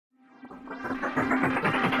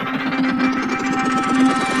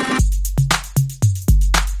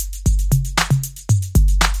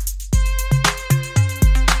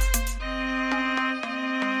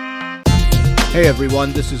Hey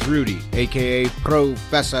everyone, this is Rudy, aka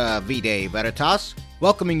Professor Vide Veritas,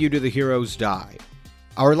 welcoming you to The Heroes Die.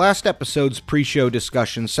 Our last episode's pre-show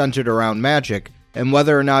discussion centered around magic and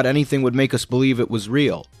whether or not anything would make us believe it was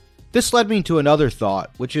real. This led me to another thought,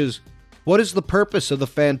 which is, what is the purpose of the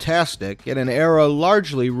fantastic in an era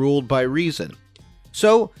largely ruled by reason?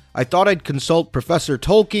 So, I thought I'd consult Professor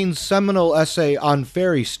Tolkien's seminal essay on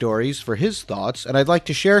fairy stories for his thoughts, and I'd like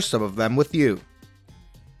to share some of them with you.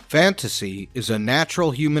 Fantasy is a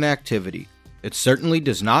natural human activity. It certainly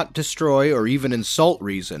does not destroy or even insult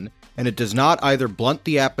reason, and it does not either blunt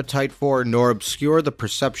the appetite for nor obscure the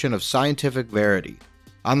perception of scientific verity.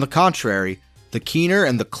 On the contrary, the keener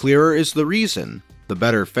and the clearer is the reason, the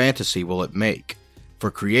better fantasy will it make.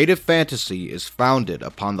 For creative fantasy is founded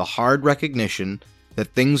upon the hard recognition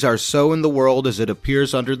that things are so in the world as it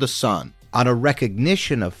appears under the sun, on a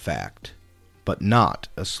recognition of fact, but not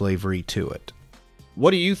a slavery to it.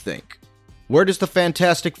 What do you think? Where does the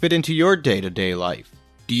fantastic fit into your day-to-day life?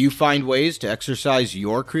 Do you find ways to exercise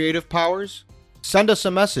your creative powers? Send us a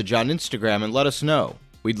message on Instagram and let us know.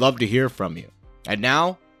 We'd love to hear from you. And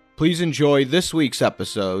now, please enjoy this week's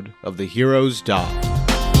episode of The Heroes Die.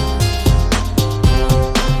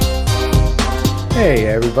 Hey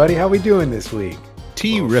everybody, how we doing this week?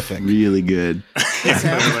 Terrific. Really good. I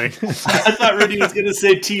thought Rudy was going to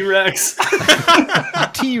say T-Rex.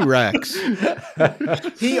 T-Rex.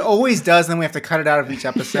 He always does, and then we have to cut it out of each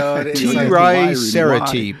episode. It's like,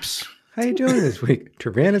 Triceratops. How you doing this week?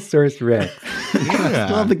 Tyrannosaurus Rex. Yeah.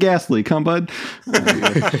 Still have the gas leak, huh, bud?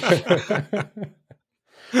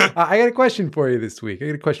 I got a question for you this week.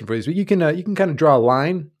 You can kind of draw a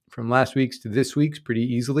line from last week's to this week's pretty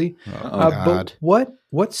easily. God. But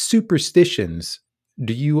what superstitions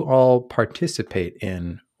do you all participate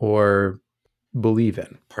in or believe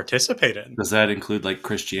in? Participate in? Does that include like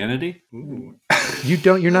Christianity? Ooh.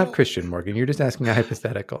 You're not Christian, Morgan. You're just asking a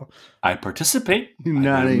hypothetical. I participate.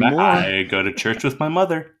 Not anymore. I go to church with my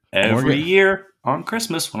mother every year on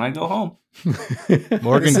Christmas when I go home.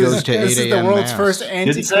 Morgan goes to 8 a.m. This is the world's mass. first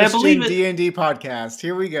Didn't say I believe anti-Christian it. D&D podcast.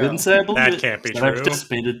 Here we go. Didn't say I believe That it, can't be but I true.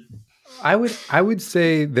 participated. I would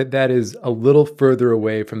say that is a little further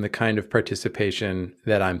away from the kind of participation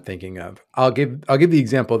that I'm thinking of. I'll give the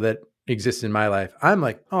example that exists in my life. I'm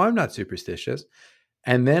like, oh, I'm not superstitious.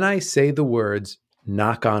 And then I say the words,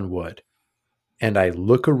 knock on wood. And I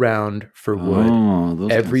look around for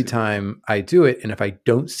wood every time I do it. And if I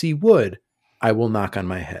don't see wood, I will knock on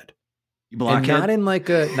my head. You And blockhead? not in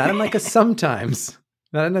like a sometimes.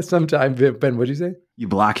 Not in a sometimes. Ben, what'd you say? You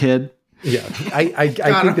blockhead? Yeah, I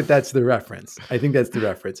think that's the reference. I think that's the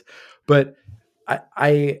reference. But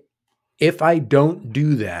I if I don't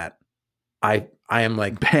do that, I am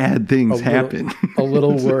like Bad things happen. a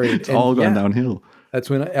little worried. It's all gone downhill.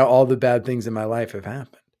 That's when all the bad things in my life have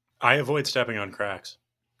happened. I avoid stepping on cracks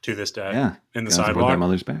to this day. Yeah. In the Gotta support sidewalk. their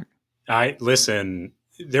mother's back. Listen,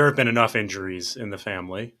 there have been enough injuries in the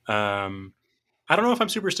family. I don't know if I'm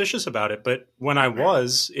superstitious about it, but when I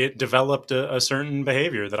was, it developed a certain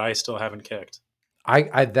behavior that I still haven't kicked.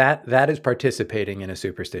 That is participating in a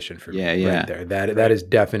superstition for me. Yeah. Right there. That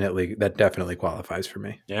definitely qualifies for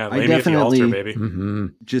me. Yeah, I lay me at the altar, definitely- baby. Mm-hmm.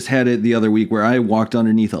 Just had it the other week where I walked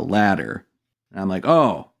underneath a ladder. And I'm like,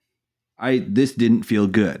 this didn't feel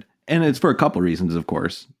good. And it's for a couple reasons, of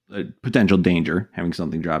course. Potential danger, having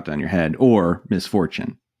something dropped on your head, or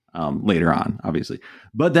misfortune. Later on, obviously.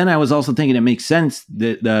 But then I was also thinking it makes sense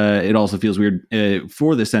that it also feels weird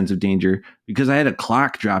for the sense of danger because I had a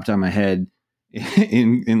clock dropped on my head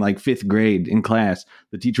in like 5th grade in class.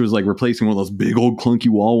 The teacher was like replacing one of those big old clunky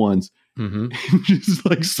wall ones Mm-hmm. and just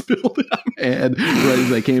like spilled it on my head right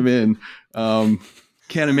as I came in.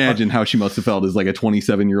 Can't imagine how she must have felt as like a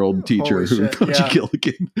 27-year-old teacher Holy who shit, thought she yeah. killed a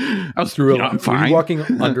kid. I was Through I'm were fine. you walking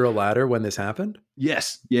under a ladder when this happened?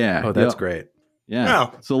 Yes. Yeah. Oh, that's Yep. great. Yeah.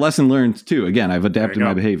 Oh. So lesson learned too. Again, I've adapted There you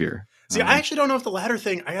my go. behavior. See, I actually don't know if the latter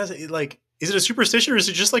thing, I guess, is it a superstition or is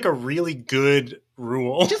it just like a really good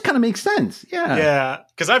rule? It just kind of makes sense. Yeah. Yeah,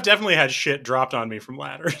 because I've definitely had shit dropped on me from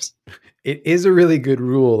ladders. It is a really good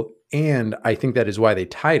rule, and I think that is why they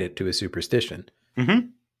tied it to a superstition. Mm-hmm.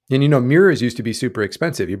 And mirrors used to be super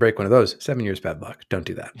expensive. You break one of those, 7 years bad luck. Don't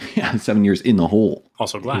do that. Yeah. 7 years in the hole.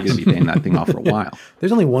 Also You're glass. going to be paying that thing off for a while.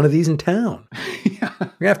 There's only one of these in town. Yeah. We're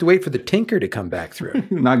gonna have to wait for the tinker to come back through.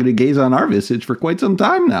 You're not going to gaze on our visage for quite some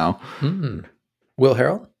time now. Mm-mm. Will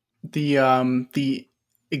Harrell? The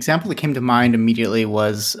example that came to mind immediately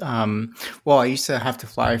was, I used to have to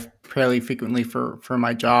fly fairly frequently for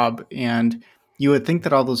my job, and you would think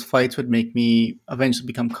that all those flights would make me eventually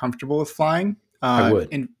become comfortable with flying. I would.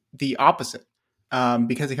 And the opposite,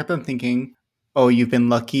 because I kept on thinking, oh, you've been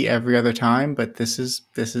lucky every other time, but this is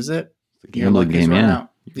it. The gambling luck is game, run yeah.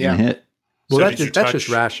 out. You're gonna hit. Well, So that's did you that's touch- just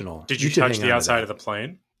rational. Did you should touch hang the on to outside that. of the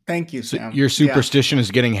plane? Thank you, So Sam. your Yeah. superstition is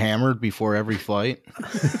getting hammered before every flight.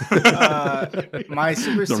 My The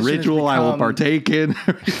superstition ritual I will has become- partake in.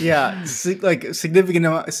 Yeah, significant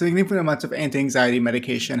amounts of anti-anxiety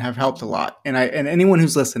medication have helped a lot, and anyone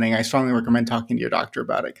who's listening, I strongly recommend talking to your doctor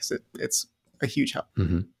about it because it's a huge help.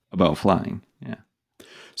 Mhm. About flying. Yeah.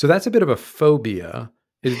 So that's a bit of a phobia.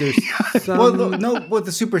 Is there some? Well,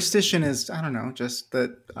 the superstition is, I don't know, just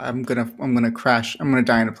that I'm gonna crash. I'm gonna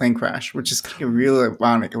die in a plane crash, which is really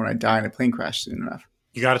ironic when I die in a plane crash soon enough.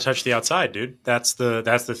 You got to touch the outside, dude. That's the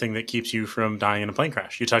thing that keeps you from dying in a plane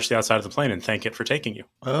crash. You touch the outside of the plane and thank it for taking you.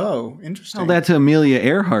 Oh, interesting. Tell that to Amelia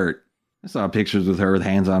Earhart. I saw pictures with her with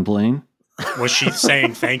hands on plane. Was she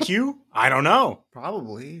saying thank you? I don't know.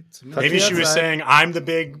 Probably. Maybe she was saying, I'm the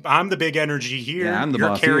big energy here. Yeah, I'm the You're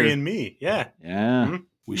boss carrying here." me. Yeah. Yeah. Mhm.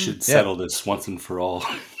 We should settle this once and for all.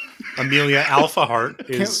 Amelia Alpha Heart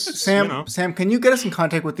is Sam, can you get us in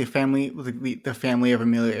contact with the family, the family of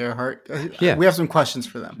Amelia Earhart? Yeah. We have some questions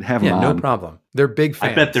for them. Have them Yeah, no on. problem. They're big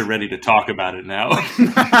fans. I bet they're ready to talk about it now.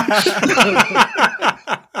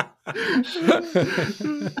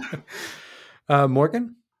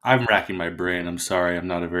 Morgan? I'm racking my brain. I'm sorry. I'm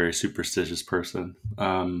not a very superstitious person.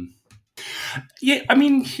 Yeah, I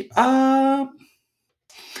mean, I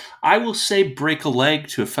will say break a leg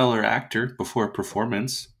to a fellow actor before a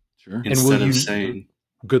performance Sure. instead will of you- saying,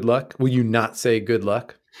 Good luck. Will you not say good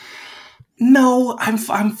luck? no, I'm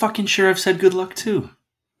fucking sure I've said good luck too.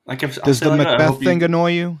 Like, I'll Does say the like, I Macbeth hope you- thing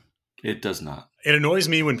annoy you? It does not. It annoys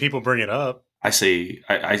me when people bring it up. I say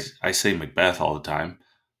Macbeth all the time.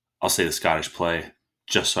 I'll say the Scottish play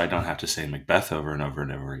just so I don't have to say Macbeth over and over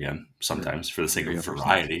and over again. Sometimes for the sake of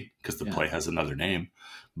variety, because the play has another name.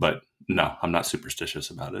 But no, I'm not superstitious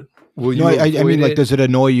about it. Will No, you I avoid mean, like, it? does it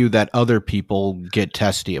annoy you that other people get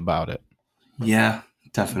testy about it? Yeah,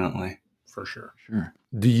 definitely. For sure. Sure.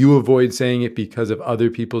 Do you avoid saying it because of other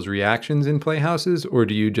people's reactions in playhouses, or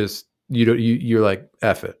do you just you're like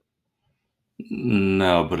F it?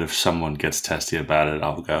 No, but if someone gets testy about it,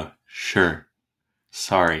 I'll go, sure.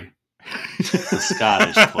 Sorry. The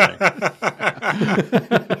Scottish play.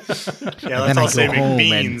 Yeah, then let's I all go say home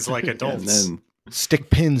beans like And adults. then Stick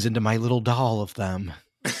pins into my little doll of them.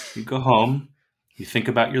 You go home, you think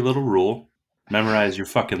about your little rule, memorize your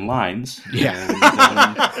fucking lines. Yeah.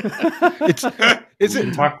 And, It's we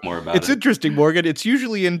can talk more about it's it. interesting, Morgan. It's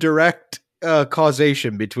usually in direct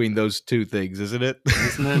causation between those two things, isn't it?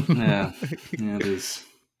 Isn't it? Yeah. Yeah, it is.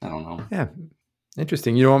 I don't know. Yeah.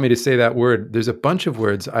 Interesting. You don't want me to say that word. There's a bunch of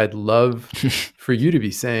words I'd love for you to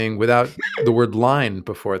be saying without the word line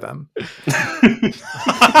before them.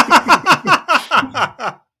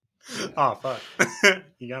 Oh, fuck.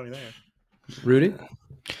 You got me there. Rudy?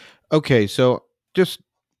 Okay, so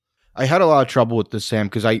I had a lot of trouble with this, Sam,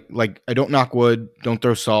 because I don't knock wood, don't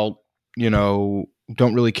throw salt, don't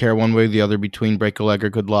really care one way or the other between break a leg or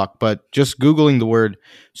good luck. But just Googling the word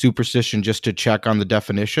superstition just to check on the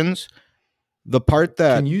definitions, the part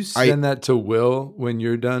that Can you send that to Will when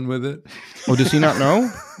you're done with it? oh, does he not know?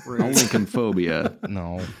 Lincoln phobia.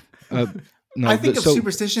 No. No, I think but- of so-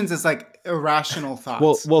 superstitions as like irrational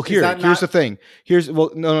thoughts. Well, Is here's that the not- thing.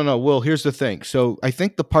 No. Will, here's the thing. So I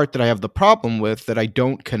think the part that I have the problem with that I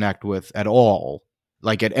don't connect with at all,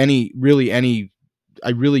 like at I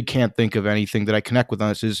really can't think of anything that I connect with on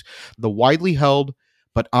this is the widely held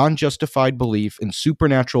but unjustified belief in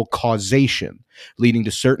supernatural causation leading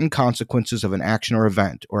to certain consequences of an action or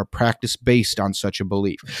event or a practice based on such a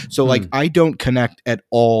belief. So like I don't connect at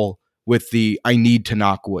all with the I need to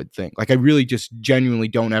knock wood thing. Like I really just genuinely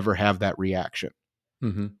don't ever have that reaction.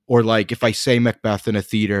 Mm-hmm. Or like if I say Macbeth in a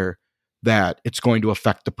theater, that it's going to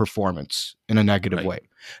affect the performance in a negative way.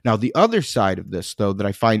 Now, the other side of this, though, that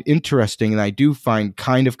I find interesting and I do find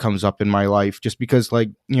kind of comes up in my life just because, like,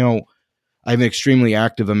 I have an extremely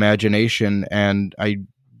active imagination and I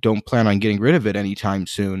don't plan on getting rid of it anytime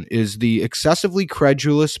soon, is the excessively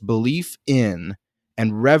credulous belief in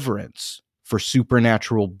and reverence for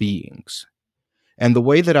supernatural beings. And the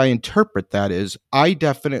way that I interpret that is I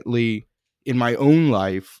definitely, in my own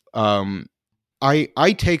life,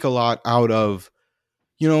 I take a lot out of,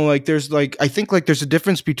 there's I think there's a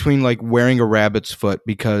difference between like wearing a rabbit's foot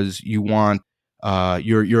because you want,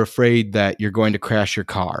 you're afraid that you're going to crash your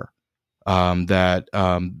car.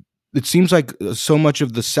 It seems like so much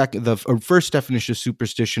of the first definition of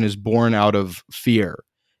superstition is born out of fear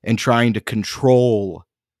and trying to control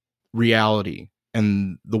reality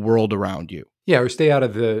and the world around you. Yeah, or stay out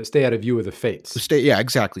of view of the fates.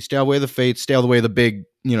 Exactly. Stay away the fates, stay out of the way of the big,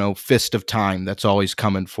 fist of time that's always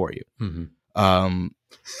coming for you. Mm-hmm.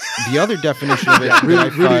 The other definition of it,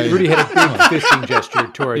 Rudy had a big fisting gesture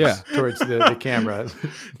towards the camera.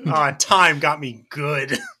 Time got me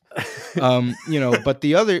good. But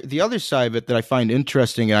the other side of it that I find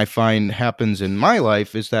interesting and I find happens in my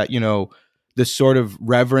life is that, this sort of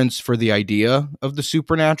reverence for the idea of the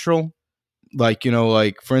supernatural. Like,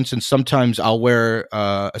 for instance, sometimes I'll wear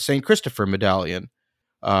a St. Christopher medallion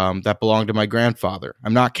that belonged to my grandfather.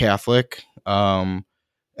 I'm not Catholic, and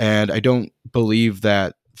I don't believe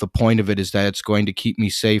that the point of it is that it's going to keep me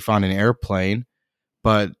safe on an airplane,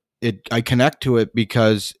 but I connect to it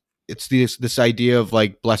because it's this idea of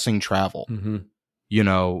like blessing travel. Mm-hmm.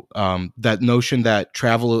 That notion that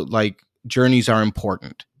travel, like journeys, are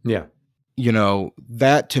important. Yeah.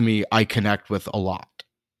 That to me I connect with a lot.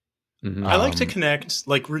 Mm-hmm. I like to connect,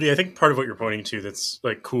 like Rudy, I think part of what you're pointing to that's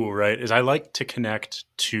like cool, right, is I like to connect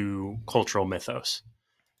to cultural mythos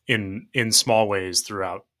in small ways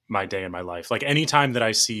throughout my day and my life. Like anytime that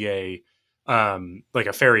I see a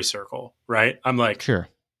fairy circle, right, I'm like, sure,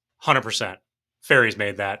 100%. Fairies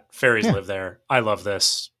made that. Fairies live there. I love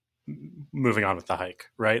this. Moving on with the hike,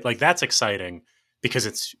 right? Like that's exciting because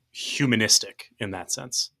it's humanistic in that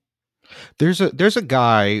sense. There's a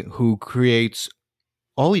guy who creates.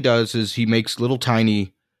 All he does is he makes little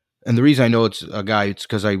tiny, and the reason I know it's a guy, it's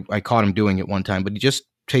because I caught him doing it one time, but he just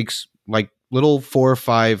takes like little 4 or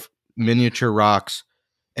 5 miniature rocks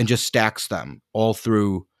and just stacks them all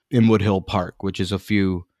through Inwood Hill Park, which is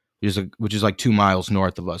like 2 miles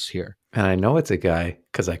north of us here. And I know it's a guy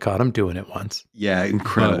because I caught him doing it once. Yeah,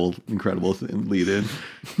 incredible lead in.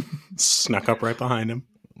 Snuck up right behind him.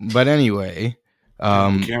 But anyway,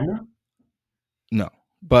 camera? No,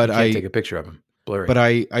 but you can't take a picture of him. Blurry. But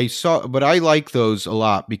I like those a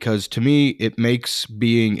lot because to me it makes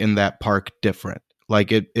being in that park different.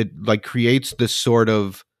 Like it like creates this sort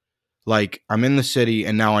of like I'm in the city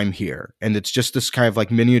and now I'm here, and it's just this kind of like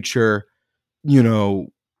miniature,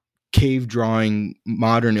 cave drawing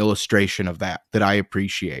modern illustration of that I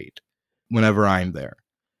appreciate whenever I'm there.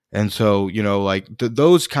 And so like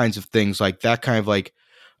those kinds of things, like that kind of like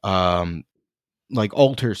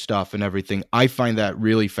altar stuff and everything, I find that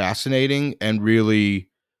really fascinating and really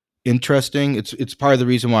interesting. It's part of the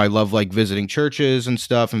reason why I love like visiting churches and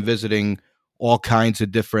stuff and visiting all kinds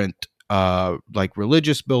of different like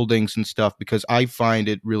religious buildings and stuff, because I find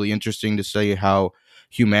it really interesting to see how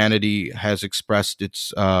humanity has expressed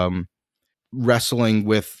its wrestling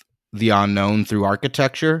with the unknown through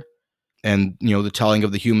architecture, and the telling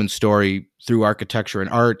of the human story through architecture and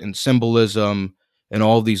art and symbolism and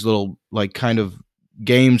all these little like kind of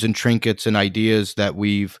games and trinkets and ideas that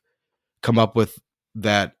we've come up with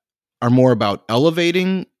that are more about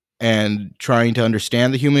elevating and trying to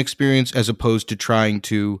understand the human experience as opposed to trying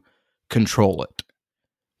to control it,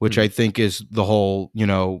 which I think is the whole,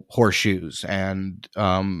 horseshoes and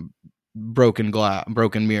broken glass,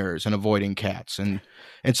 broken mirrors, and avoiding cats and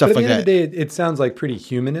stuff like that. At the end of the day, it sounds like pretty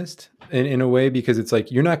humanist in a way, because it's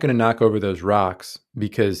like you're not going to knock over those rocks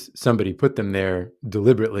because somebody put them there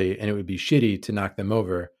deliberately and it would be shitty to knock them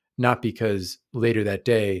over, not because later that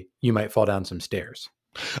day you might fall down some stairs.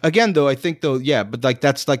 Again, though, I think but like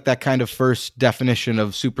that's like that kind of first definition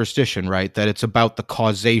of superstition, right? That it's about the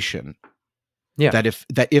causation. Yeah.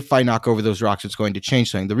 That if I knock over those rocks, it's going to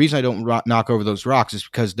change something. The reason I don't knock over those rocks is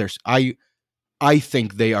because I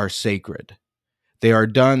think they are sacred. They are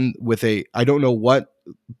done with I don't know what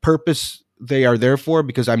purpose they are there for,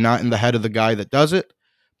 because I'm not in the head of the guy that does it.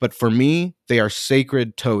 But for me, they are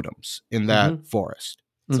sacred totems in that forest.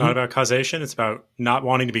 It's not about causation. It's about not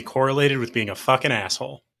wanting to be correlated with being a fucking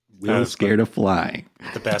asshole. Will scared of flying.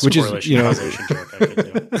 The best correlation causation joke I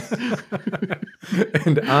could do.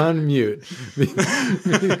 And on mute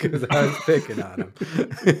because I was picking on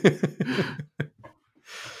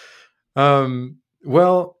him.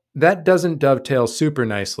 Well, that doesn't dovetail super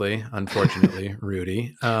nicely, unfortunately,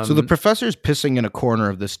 Rudy. So the professor's pissing in a corner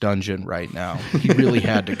of this dungeon right now. He really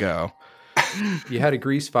had to go. You had a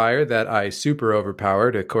grease fire that I super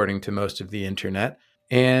overpowered, according to most of the internet.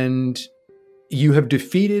 And you have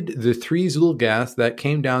defeated the 3 Zulgath that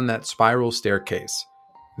came down that spiral staircase.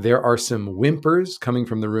 There are some whimpers coming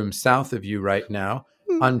from the room south of you right now.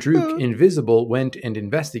 Ahn-Druk, invisible, went and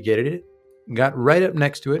investigated it, got right up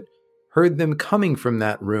next to it, heard them coming from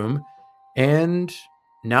that room, and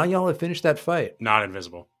now y'all have finished that fight. Not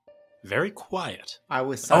invisible. Very quiet. I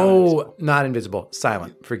was silent. Oh, not invisible.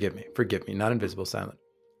 Silent. Forgive me. Not invisible, silent.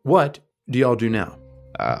 What do y'all do now?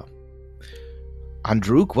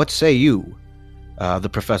 Ahn-Druk, what say you? The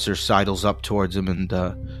professor sidles up towards him and,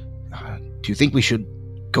 do you think we should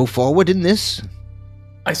go forward in this?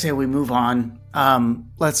 I say we move on.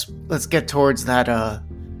 Let's get towards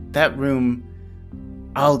that room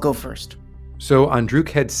I'll go first. So Ahn-Druk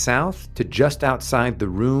heads south to just outside the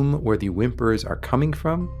room where the whimpers are coming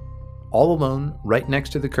from, all alone, right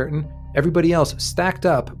next to the curtain. Everybody else stacked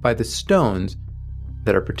up by the stones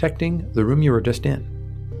that are protecting the room you were just in.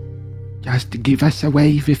 Just give us a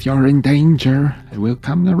wave if you're in danger, and we'll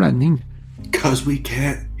come running. 'Cause we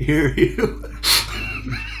can't hear you.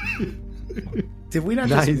 Did we not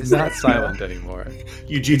Nah, just he's miss not that? silent anymore.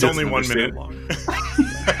 It's only 1 minute long.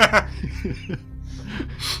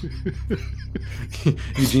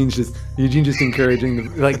 Eugene's just encouraging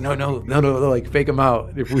them, like, no, like, fake him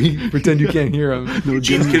out. If we pretend you can't hear him.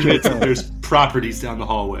 Gene's convinced that there's properties down the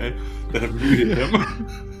hallway that have muted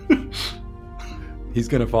him. He's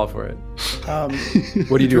going to fall for it.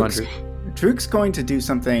 What do you do, Ahn-Druk? Druk's going to do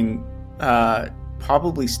something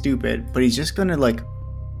probably stupid, but he's just going to, like,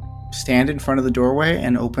 stand in front of the doorway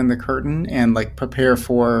and open the curtain and, like, prepare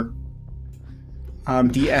for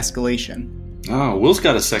de-escalation. Oh, Will's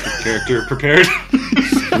got a second character prepared.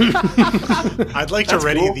 I'd like to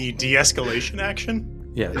ready the de-escalation action.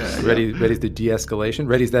 Yeah. Ready's the de-escalation.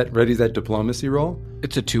 Ready's that diplomacy roll.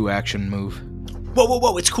 It's a 2-action move.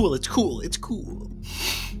 Whoa, it's cool.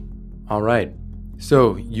 All right.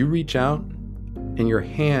 So you reach out, and your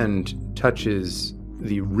hand touches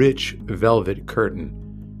the rich velvet curtain.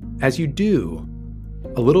 As you do,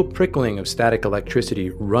 a little prickling of static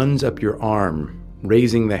electricity runs up your arm,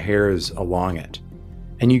 raising the hairs along it.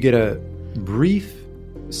 And you get a brief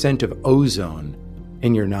scent of ozone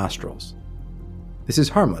in your nostrils. This is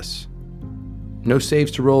harmless. No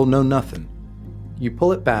saves to roll, no nothing. You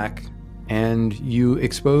pull it back, and you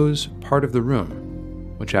expose part of the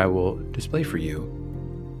room, which I will display for you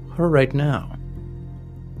right now.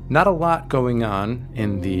 Not a lot going on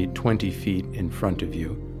in the 20 feet in front of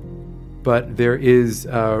you, but there is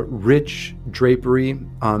rich drapery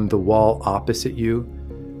on the wall opposite you.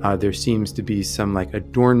 There seems to be some like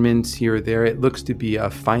adornments here or there. It looks to be a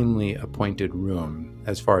finely appointed room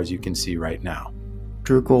as far as you can see right now.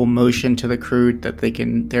 Druk will motion to the crew that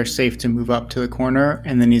they're safe to move up to the corner,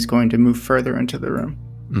 and then he's going to move further into the room.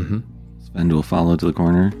 Mm-hmm. Sven will follow to the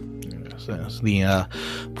corner. Yes, the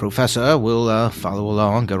professor will follow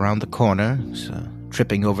along around the corner,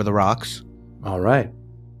 tripping over the rocks. All right.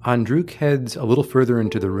 Ahn-Druk heads a little further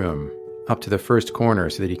into the room, up to the first corner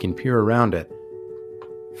so that he can peer around it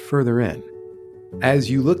further in. As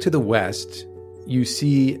you look to the west, you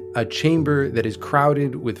see a chamber that is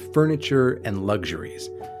crowded with furniture and luxuries.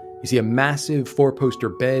 You see a massive 4-poster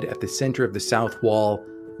bed at the center of the south wall,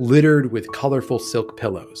 littered with colorful silk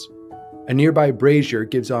pillows. A nearby brazier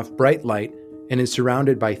gives off bright light and is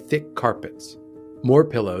surrounded by thick carpets. More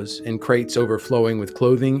pillows and crates overflowing with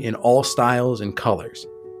clothing in all styles and colors.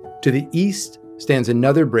 To the east stands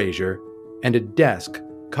another brazier and a desk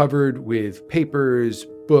covered with papers,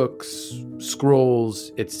 books,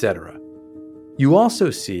 scrolls, etc. You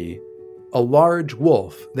also see a large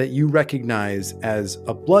wolf that you recognize as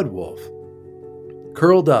a blood wolf,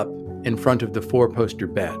 curled up in front of the 4-poster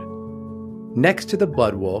bed. Next to the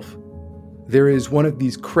blood wolf, there is one of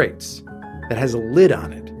these crates that has a lid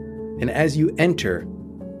on it, and as you enter,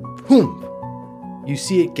 boom, you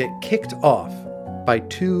see it get kicked off by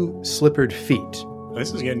 2 slippered feet.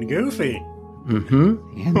 This is getting goofy.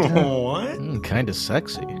 Mm-hmm. What? Kind of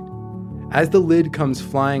sexy. As the lid comes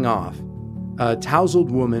flying off, a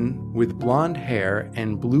tousled woman with blonde hair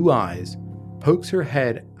and blue eyes pokes her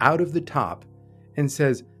head out of the top and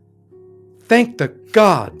says, "Thank the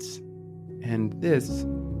gods!" And this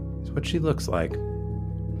is what she looks like.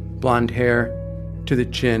 Blonde hair to the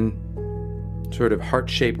chin, sort of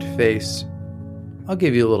heart-shaped face. I'll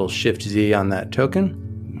give you a little Shift Z on that token.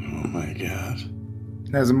 Oh my god.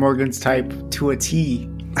 That's a Morgan's type to a T.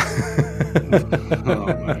 Oh my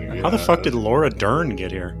god. How the fuck did Laura Dern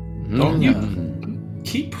get here? Don't you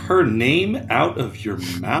keep her name out of your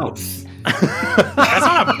mouth. That's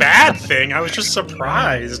not a bad thing. I was just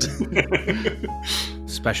surprised.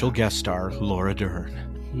 Special guest star, Laura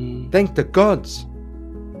Dern. Thank the gods.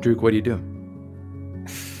 Druk, what do you do?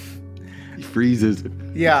 He freezes.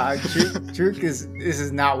 Yeah, Druk this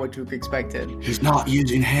is not what Druk expected. He's not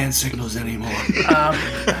using hand signals anymore. He's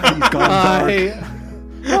gone dark.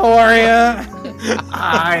 How are ya?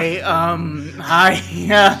 Hi.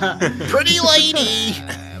 Pretty lady!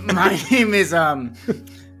 My name is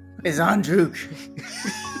Ahn-Druk.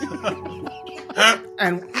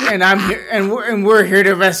 and I'm here, and we're here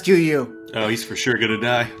to rescue you. Oh, he's for sure gonna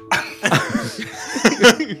die.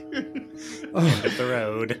 End of the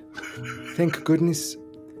road. Thank goodness.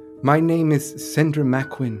 My name is Sandra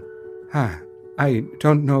McQuinn. I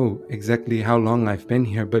don't know exactly how long I've been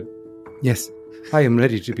here, but yes, I am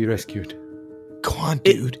ready to be rescued. Go on,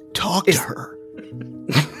 dude. Talk to her.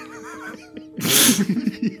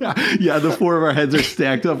 Yeah, the four of our heads are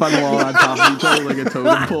stacked up on the wall on top of each other like a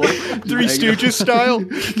totem pole. Three Stooges style.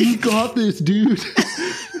 You got this, dude.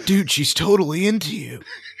 Dude, she's totally into you.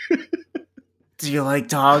 Do you like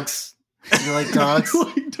dogs? Do you like dogs?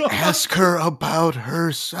 Ask her about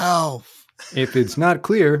herself. If it's not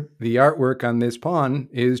clear, the artwork on this pawn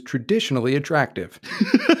is traditionally attractive.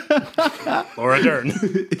 Laura Dern.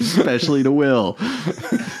 Especially to Will.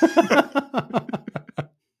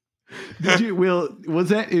 Did you, Will? Was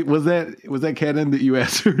that canon that you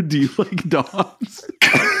asked her? Do you like dogs?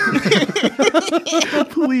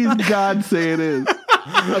 Please, God, say it is.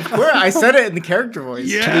 Of course, I said it in the character voice.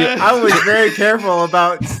 Yes. I was very careful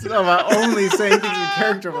about only saying things in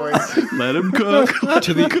character voice. Let him cook.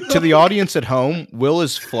 To the audience at home, Will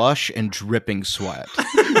is flush and dripping sweat.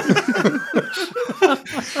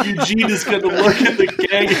 Eugene is going to look at the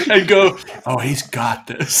gang and go, "Oh, he's got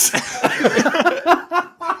this."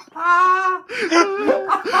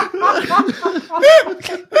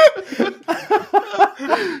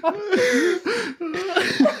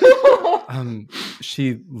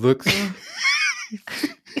 She looks.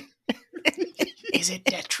 Is it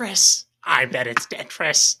Tetris? I bet it's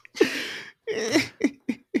Tetris.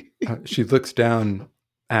 She looks down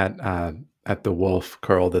at the wolf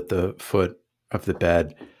curled at the foot of the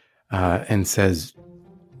bed and says,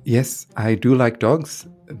 "Yes, I do like dogs.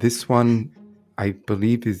 This one, I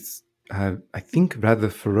believe, is I think rather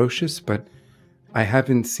ferocious, but I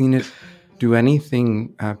haven't seen it do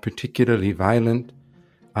anything particularly violent.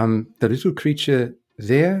 The little creature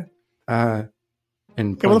there, and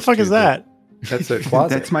Hey, what the fuck is that? That's a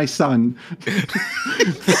closet. That's my son."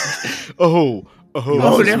 Oh,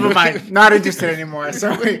 Never mind. Not interested anymore.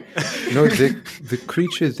 Sorry. No, the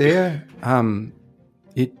creature there, I've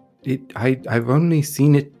only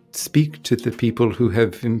seen it speak to the people who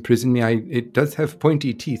have imprisoned me. It does have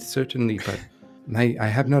pointy teeth, certainly, but I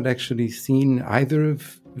have not actually seen either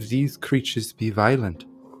of these creatures be violent.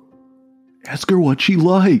 Ask her what she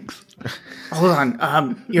likes. Hold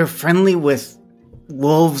on. You're friendly with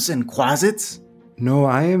wolves and quasits? No,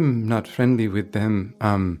 I am not friendly with them.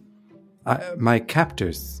 My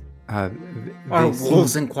captors. Are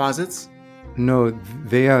wolves and quasits? No,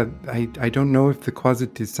 they are. I don't know if the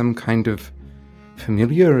quasit is some kind of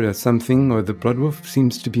familiar or something, or the blood wolf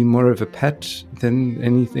seems to be more of a pet than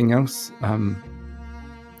anything else.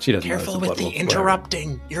 She doesn't. Careful with the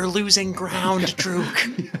interrupting. You're losing ground,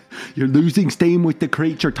 Druk. You're losing steam with the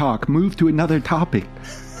creature talk. Move to another topic.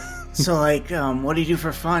 So, what do you do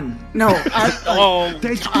for fun? No, That's good.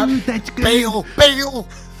 That's good. bail.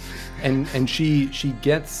 And she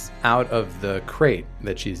gets out of the crate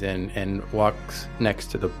that she's in and walks next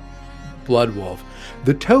to the blood wolf.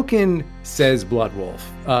 The token says blood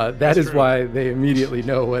wolf. That is why they immediately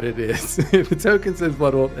know what it is. The token says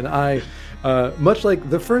blood wolf, and I, much like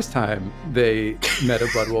the first time they met a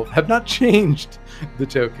blood wolf, have not changed the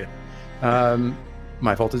token.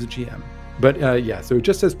 My fault as a GM. But so it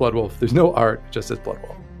just says blood wolf. There's no art, it just says blood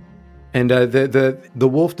wolf. And the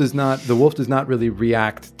wolf does not really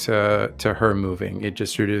react to her moving. It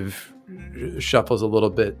just sort of shuffles a little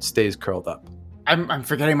bit, stays curled up. I'm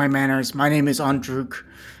forgetting my manners. My name is Ahn-Druk.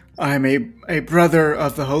 I'm a brother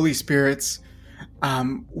of the Holy Spirits.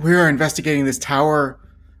 We're investigating this tower,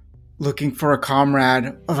 looking for a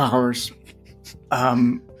comrade of ours.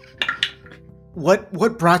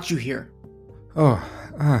 What brought you here? Oh,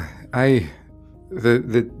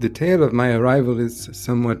 the tale of my arrival is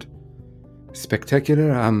somewhat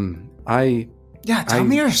spectacular. Tell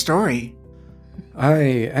me your story. I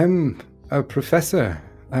am a professor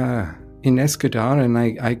in Escadar, and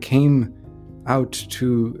I came out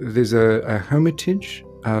to. There's a hermitage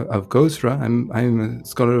of Gozra. I'm a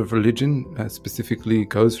scholar of religion, specifically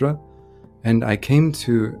Gozra, and I came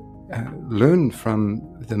to learn from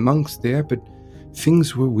the monks there, but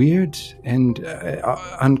things were weird and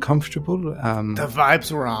uncomfortable. The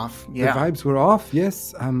vibes were off. Yeah. The vibes were off,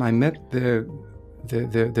 yes. I met the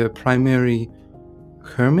primary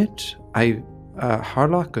hermit.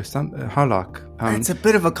 Harlock or some Harlock. It's a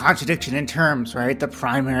bit of a contradiction in terms, right? The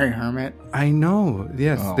primary hermit. I know,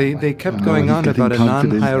 yes. They kept going on about a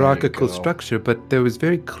non-hierarchical structure, but there was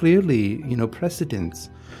very clearly, precedence.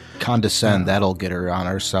 Condescend, that'll get her on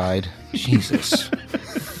our side. Jesus.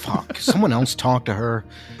 Fuck. Someone else talk to her.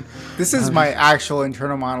 This is my actual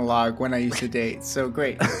internal monologue when I used to date, so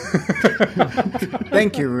great.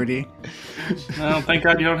 Thank you, Rudy. Well, thank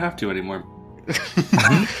God you don't have to anymore.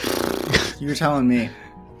 You're telling me.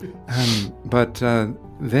 But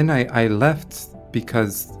then I left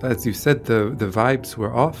because, as you said, the vibes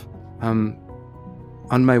were off. On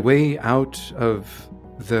my way out of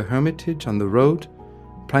the Hermitage on the road,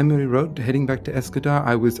 primary road heading back to Escadar,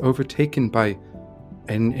 I was overtaken by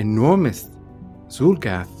an enormous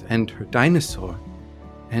Zulgath and her dinosaur.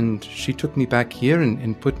 And she took me back here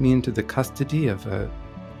and put me into the custody of a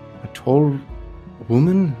tall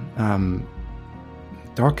woman,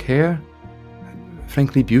 dark hair,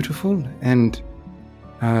 frankly beautiful, and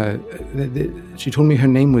she told me her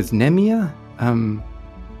name was Nemia.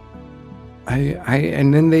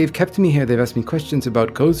 And then they've kept me here. They've asked me questions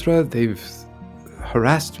about Gozra. They've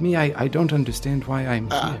harassed me. I don't understand why I'm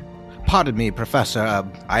here. Pardon me, Professor.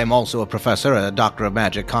 I am also a professor, a doctor of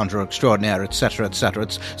magic, conjurer extraordinaire, etc., etc.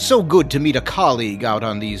 It's so good to meet a colleague out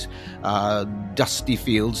on these dusty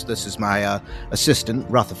fields. This is my assistant,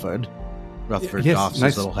 Rutherford. Rutherford doffs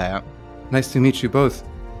his little hat. Nice to meet you both.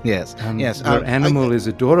 Yes, yes. Your animal is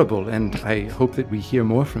adorable, and I hope that we hear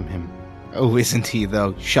more from him. Oh, isn't he,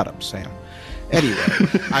 though? Shut up, Sam. Anyway,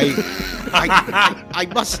 I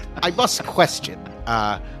must question.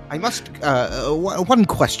 One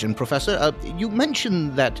question, Professor. You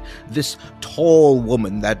mentioned that this tall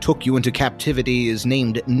woman that took you into captivity is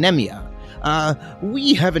named Nemia.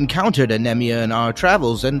 We have encountered a Nemia in our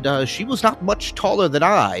travels, and she was not much taller than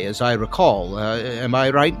I, as I recall. Am I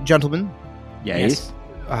right, gentlemen? Yes.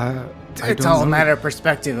 It's all a matter of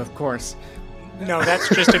perspective, of course. No, that's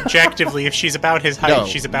just objectively. If she's about his height,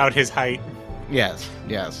 she's about his height. Yes.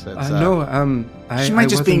 She might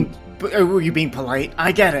just being. Were you being polite?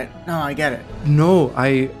 I get it. No, I get it. No,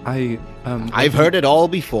 I've heard it all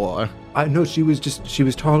before. No, she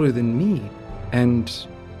was taller than me, and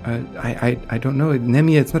I don't know.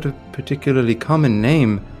 Nemia, it's not a particularly common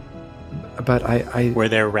name, but I were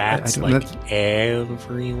there rats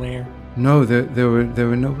everywhere? No, there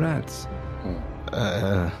were no rats.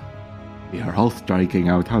 We are all striking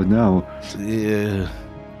out. Oh no.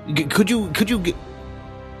 Could you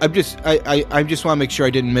I just want to make sure I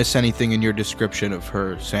didn't miss anything in your description of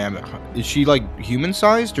her, Sam. Is she like human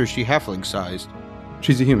sized or is she halfling sized?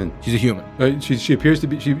 She's a human. She's a human. She appears to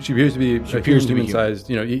be. She appears to be human sized.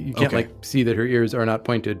 You know, you can't see that her ears are not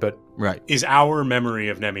pointed, but right. Is our memory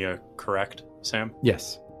of Nemia correct, Sam?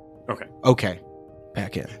 Yes. Okay.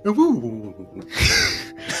 Back in.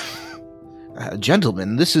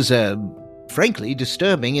 Gentlemen, this is frankly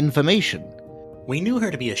disturbing information. We knew her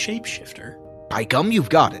to be a shapeshifter. By gum, you've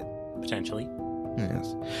got it. Potentially.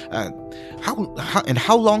 Yes.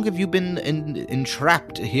 How long have you been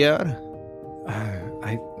entrapped here?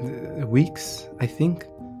 Weeks, I think.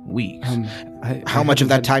 Weeks. How much of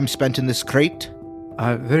that time spent in this crate?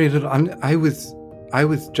 Very little. I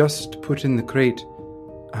was just put in the crate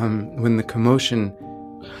when the commotion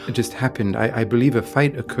just happened. I believe a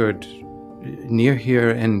fight occurred near here,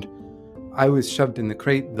 and I was shoved in the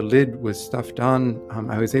crate. The lid was stuffed on.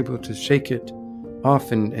 I was able to shake it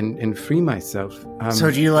off and free myself. So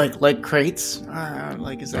do you like crates? Is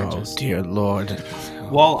that just... Oh, dear Lord.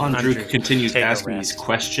 While Ahn-Druk continues asking these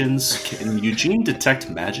questions, can Eugene detect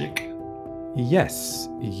magic? Yes,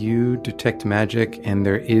 you detect magic, and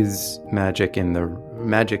there is magic in the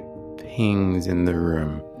magic pings in the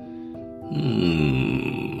room.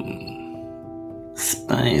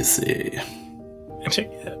 Spicy. I'm sorry,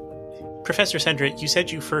 Professor Sendra, you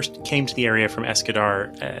said you first came to the area from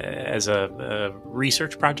Escadar as a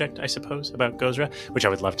research project, I suppose, about Gozra, which I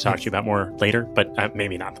would love to talk to you about more later, but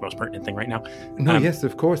maybe not the most pertinent thing right now. No, yes,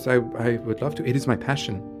 of course, I would love to. It is my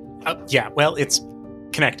passion. Yeah, well, it's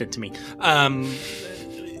connected to me.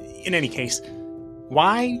 In any case,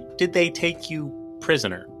 why did they take you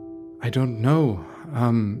prisoner? I don't know.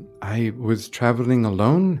 I was traveling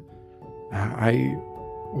alone. I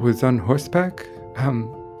was on horseback.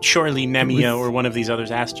 Surely Nemia or one of these others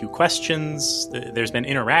asked you questions. There's been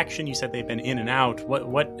interaction. You said they've been in and out.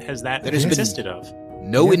 What has that consisted of?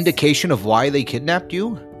 No indication of why they kidnapped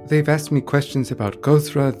you? They've asked me questions about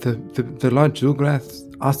Gozra, the Lord Zulgrath,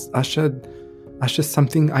 Asha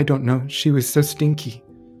something, I don't know. She was so stinky.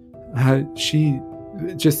 She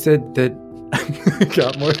just said that...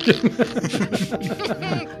 God, Morgan.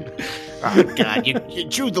 Oh, God, you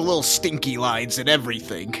drew the little stinky lines and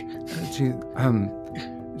everything.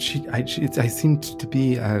 I seemed to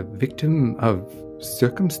be a victim of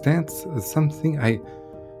circumstance or something. I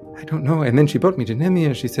don't know. And then she brought me to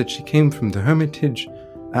Nemia. She said she came from the Hermitage.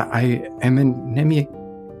 And then Nemia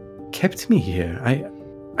kept me here. I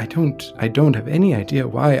don't have any idea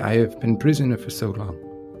why I have been prisoner for so long.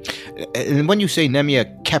 And when you say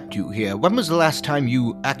Nemia kept you here, when was the last time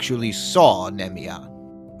you actually saw Nemia?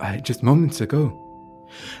 Just moments ago.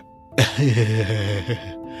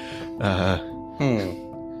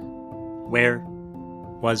 Where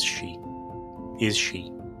was she? Is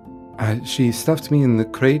she? She stuffed me in the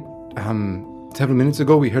crate, several minutes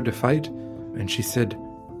ago we heard a fight, and she said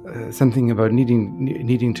something about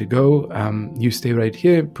needing to go. You stay right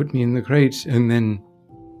here, put me in the crate, and then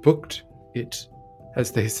booked it,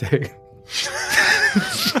 as they say.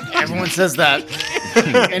 Everyone says that.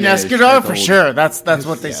 In Escadar, for sure. That's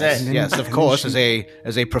what they say. Yes, of course. As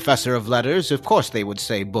a professor of letters, of course they would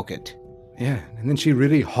say book it. Yeah, and then she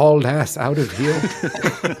really hauled ass out of here.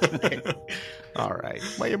 All right.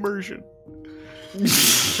 My immersion.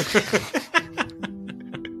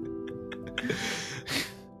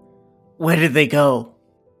 Where did they go?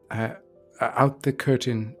 Out the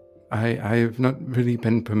curtain. I have not really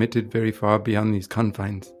been permitted very far beyond these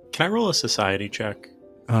confines. Can I roll a society check?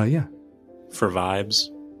 Yeah. For vibes?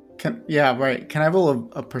 Yeah, right. Can I roll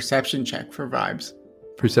a perception check for vibes?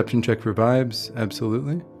 Perception check for vibes,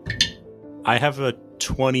 absolutely. I have a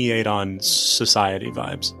 28 on society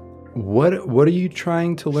vibes. What are you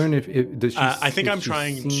trying to learn? If does she, I think if I'm she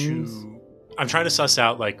trying seems... to suss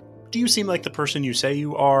out, like, do you seem like the person you say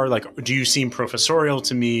you are? Like, do you seem professorial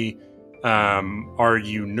to me? Are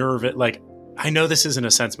you nervous? Like, I know this isn't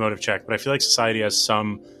a sense motive check, but I feel like society has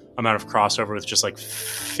some amount of crossover with just like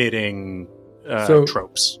fitting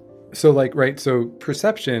tropes. So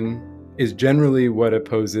perception is generally what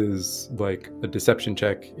opposes like a deception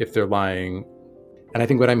check if they're lying. And I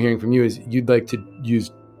think what I'm hearing from you is you'd like to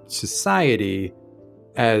use society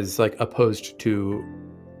as like opposed to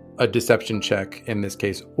a deception check in this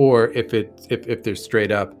case, or if they're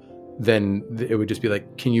straight up, then it would just be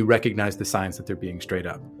like, can you recognize the signs that they're being straight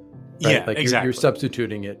up? Right? Yeah, like exactly. You're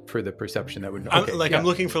substituting it for the perception that would. Okay, I'm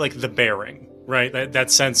looking for like the bearing, right?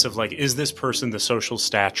 That sense of like, is this person the social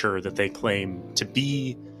stature that they claim to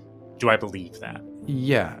be? Do I believe that?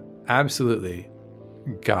 Yeah, absolutely.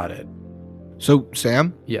 Got it. So,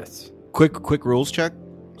 Sam? Yes. Quick rules check.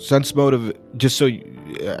 Sense motive, just so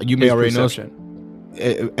you may already perception.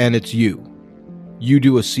 know. And it's you. You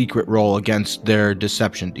do a secret roll against their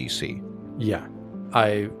deception DC. Yeah.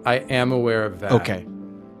 I am aware of that. Okay.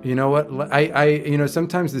 You know what? I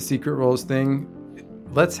sometimes the secret rolls thing,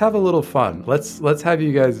 let's have a little fun. Let's have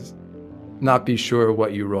you guys not be sure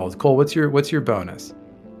what you rolled. Cole, what's your bonus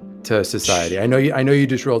to society? I know you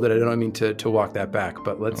just rolled it. I don't mean to walk that back,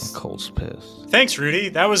 but let's. Cole's pissed. Thanks, Rudy.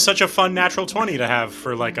 That was such a fun natural 20 to have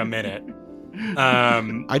for like a minute.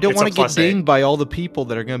 I don't want to get dinged by all the people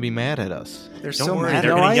that are going to be mad at us. They're Don't so worry, mad.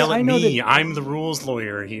 they're going to yell at me. that- I'm the rules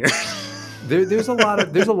lawyer here. There's a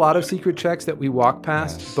lot of secret checks that we walk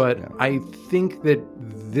past, but I think that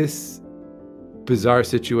this bizarre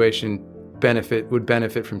situation would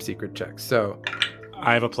benefit from secret checks. So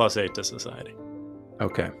I have a +8 to society.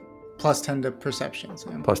 Okay. Plus 10 to perception.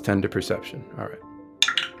 Sam. Plus 10 to perception. All right.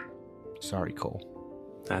 Sorry, Cole.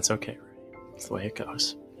 That's okay, Rudy. That's the way it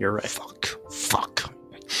goes. You're right. Fuck.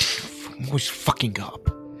 I'm always fucking up.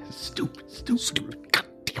 Stupid. God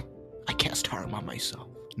damn. I cast harm on myself.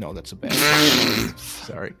 No, that's a bad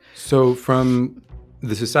Sorry. So from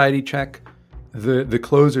the society check, the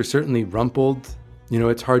clothes are certainly rumpled. You know,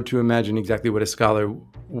 it's hard to imagine exactly what a scholar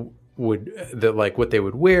what they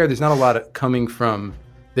would wear. There's not a lot coming from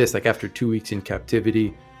this, like after 2 weeks in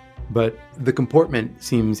captivity, but the comportment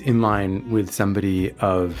seems in line with somebody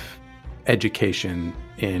of education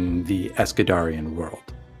in the Escadarian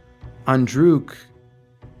world. Ahn-Druk,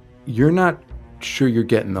 you're not sure you're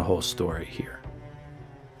getting the whole story here.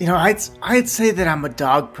 You know, I'd say that I'm a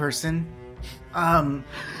dog person. And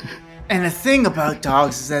the thing about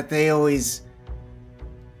dogs is that they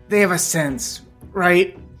have a sense,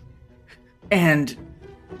 right? And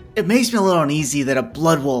it makes me a little uneasy that a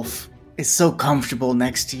blood wolf is so comfortable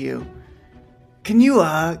next to you. Can you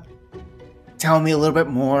tell me a little bit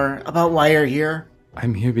more about why you're here?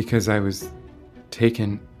 I'm here because I was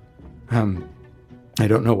taken. I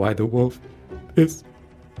don't know why the wolf is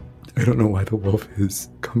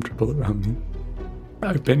comfortable around me.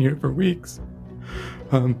 I've been here for weeks.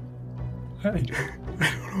 I don't know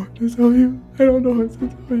what to tell you.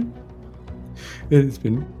 It has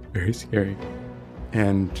been very scary.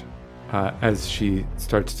 And as she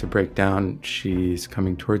starts to break down, she's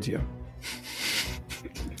coming towards you.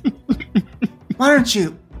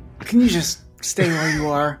 Can you just stay where you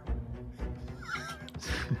are?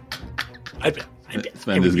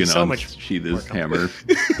 Sven is going to unsheath his hammer.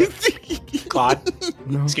 Claude.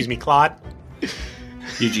 No. Excuse me, Claude.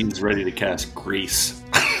 Eugene's ready to cast grease.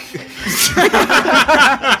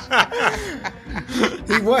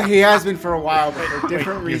 He has been for a while, but for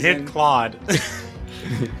different You reasons. hit Claude.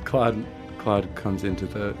 Claude comes into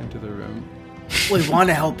the room. We want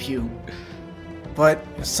to help you, but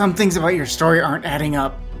some things about your story aren't adding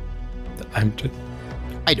up. I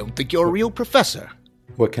don't think you're a real professor.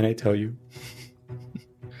 What can I tell you?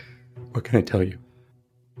 What can I tell you?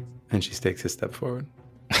 And she takes a step forward.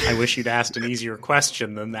 I wish you'd asked an easier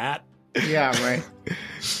question than that. Yeah, right.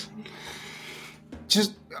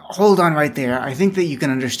 Just hold on right there. I think that you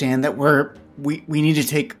can understand that we need to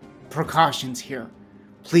take precautions here.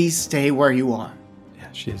 Please stay where you are.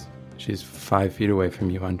 Yeah, she's 5 feet away from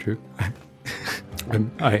you, Ahn-Druk.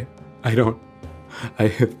 I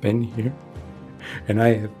have been here, and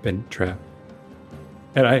I have been trapped.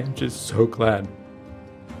 And I am just so glad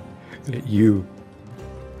that you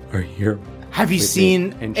are here. Have you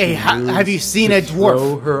seen a dwarf?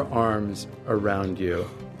 Throw her arms around you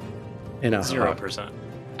in a 0%.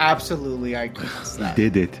 Absolutely, I guess that.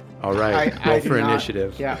 Did it. All right, roll for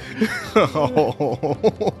initiative. Yeah.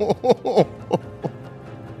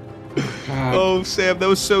 Oh, Sam, that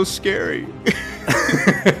was so scary.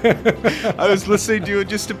 I was listening to it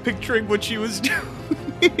just to picturing what she was doing.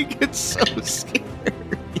 It's so scary.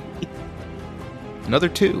 Another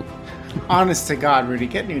 2. Honest to God, Rudy,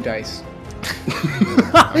 get new dice.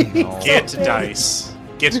 Get dice.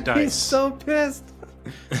 Get dice. He's so pissed.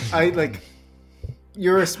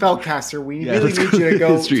 You're a spellcaster. We really need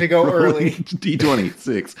you to go early. D20,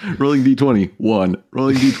 6. Rolling D20, 1.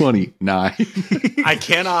 Rolling D20, 9. I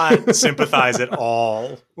cannot sympathize at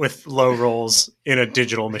all with low rolls in a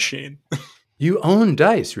digital machine. You own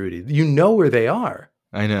dice, Rudy. You know where they are.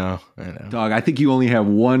 I know. Dog, I think you only have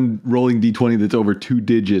one rolling D20 that's over 2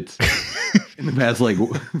 digits in the past,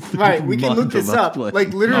 right, we can look this up.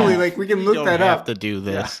 Literally, we can look that up. We don't have to do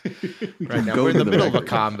this. Right now, we're in the middle of a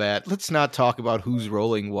combat. Let's not talk about who's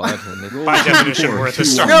rolling what. By definition, we're at the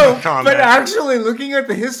start No, of combat. but actually, looking at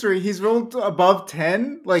the history, he's rolled above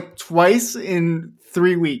 10, twice in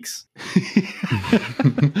 3 weeks.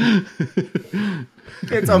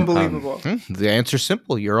 It's unbelievable. The answer's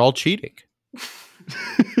simple. You're all cheating.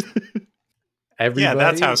 Yeah,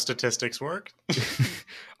 that's how statistics work.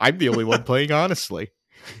 I'm the only one playing honestly.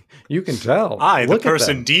 You can tell. The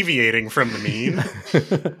person deviating from the mean.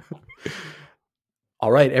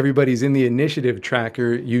 All right, everybody's in the initiative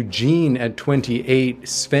tracker. Eugene at 28,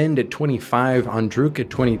 Sven at 25, Ahn-Druk at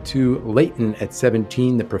 22, Leighton at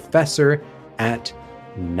 17, the professor at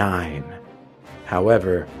 9.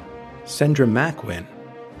 However, Sandra Macwin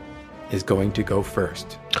is going to go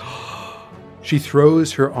first. She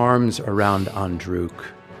throws her arms around Ahn-Druk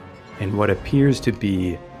in what appears to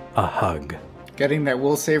be a hug. Getting that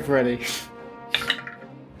will save ready.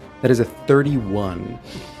 That is a 31.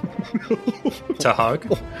 To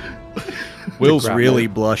hug? Will's really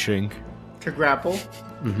blushing. To grapple.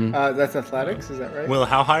 Mm-hmm. That's athletics, is that right? Will,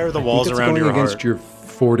 how high are the walls around your against heart? your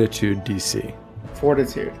fortitude DC.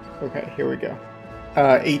 Fortitude. Okay, here we go.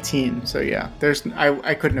 18. So yeah,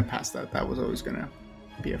 I couldn't have passed that. That was always going to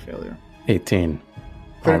be a failure. 18.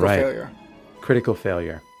 Critical All right. failure. Critical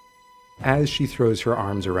failure. As she throws her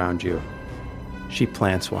arms around you, she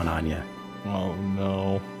plants one on you. Oh,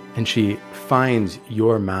 no. And she finds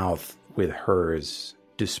your mouth with hers,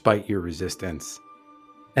 despite your resistance.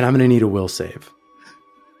 And I'm going to need a will save.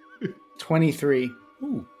 23.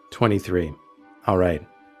 Ooh. 23. All right.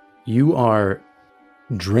 You are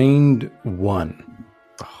drained 1.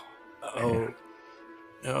 Oh,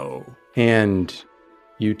 no. And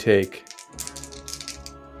you take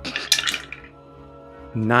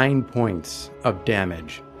 9 points of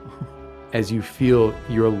damage as you feel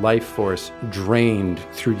your life force drained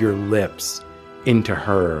through your lips into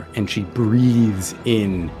her, and she breathes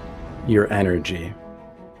in your energy.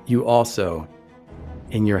 You also,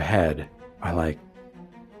 in your head, are like,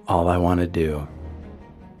 all I want to do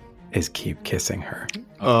is keep kissing her.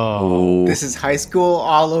 Oh. This is high school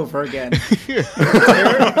all over again.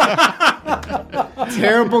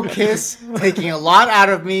 Terrible kiss, taking a lot out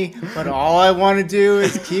of me, but all I want to do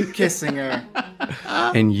is keep kissing her.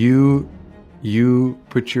 And you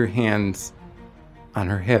put your hands on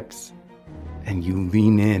her hips and you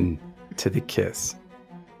lean in to the kiss,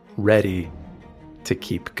 ready to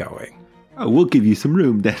keep going. Oh, we'll give you some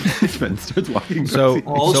room. Then Sven starts walking. So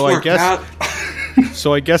I guess out.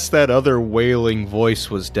 so I guess that other wailing voice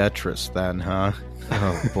was Detrus then, huh?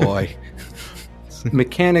 Oh boy.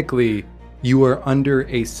 Mechanically, you are under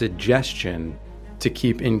a suggestion to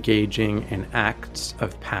keep engaging in acts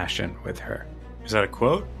of passion with her. Is that a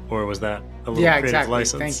quote, or was that a little creative exactly.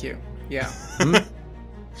 license? Thank you. Yeah.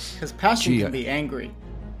 Because passion can be angry.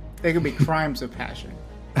 They can be crimes of passion.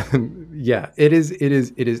 Yeah, it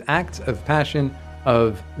is acts of passion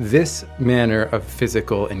of this manner of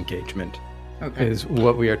physical engagement. Okay. Is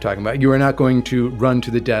what we are talking about. You are not going to run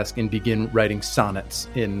to the desk and begin writing sonnets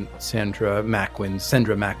in Sandra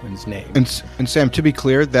Macwin's name. And Sam, to be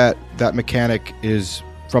clear, that mechanic is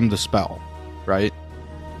from the spell, right?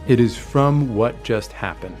 It is from what just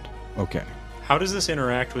happened. Okay. How does this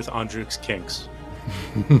interact with Ahn-Druk's kinks?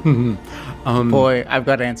 Boy, I've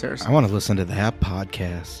got answers. I want to listen to that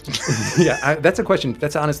podcast. Yeah, that's a question.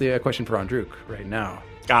 That's honestly a question for Ahn-Druk right now.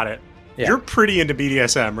 Got it. Yeah. You're pretty into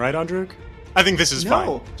BDSM, right, Ahn-Druk? I think this is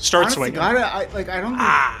fine. Start honestly, swinging. I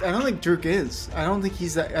don't think Druk is. I think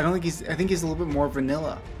he's a little bit more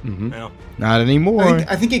vanilla. Mm-hmm. No. Not anymore.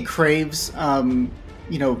 I think it craves,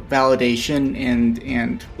 validation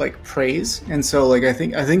and like praise, and so like I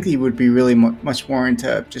think he would be really much more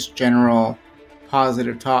into just general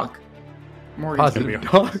positive talk. More Positive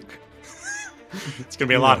talk. It's going to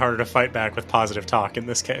be a lot harder to fight back with positive talk in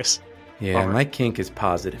this case. Yeah, my kink is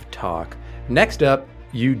positive talk. Next up,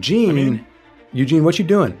 Eugene. Eugene, what you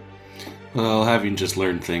doing? Well, having just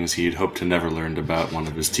learned things he'd hoped to never learned about one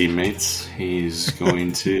of his teammates, he's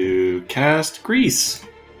going to cast Grease.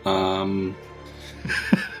 Yeah,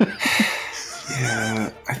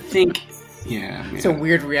 I think. Yeah, It's a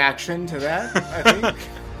weird reaction to that, I think.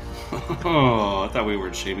 Oh, I thought we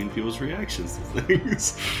weren't shaming people's reactions to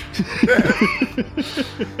things.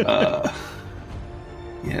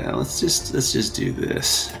 Yeah, let's just do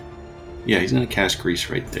this. Yeah, he's gonna cast Grease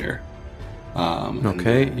right there.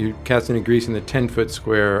 Okay, you're casting a Grease in the 10-foot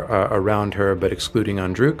square around her, but excluding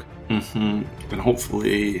Ahn-Druk. Mm-hmm. And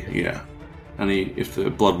hopefully, yeah. And if the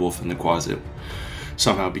Blood Wolf in the closet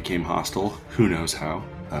somehow became hostile, who knows how?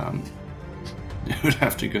 It would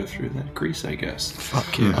have to go through that Grease, I guess.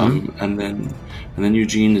 Fuck yeah. And then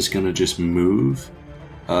Eugene is gonna just move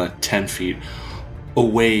 10 feet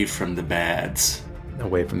away from the bads.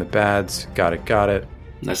 Away from the bads. Got it.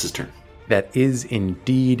 That's his turn. That is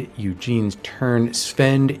indeed Eugene's turn.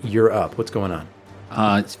 Sven, you're up. What's going on?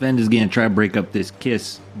 Sven is going to try to break up this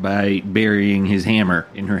kiss by burying his hammer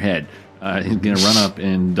in her head. He's going to run up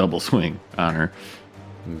and double swing on her.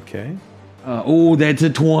 Okay. That's a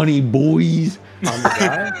 20, boys. On the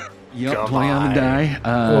die? Yep, Come 20 on the die.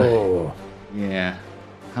 Oh. Yeah.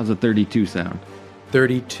 How's a 32 sound?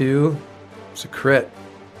 32. It's a crit.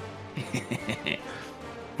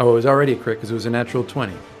 Oh, it was already a crit because it was a natural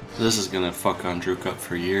 20. This is gonna fuck Ahn-Druk up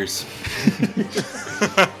for years.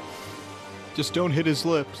 Just don't hit his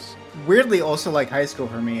lips. Weirdly, also like high school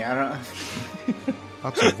for me. I don't.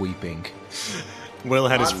 Lots of weeping. Will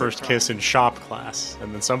had his first kiss in shop class,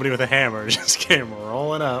 and then somebody with a hammer just came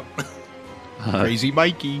rolling up. Crazy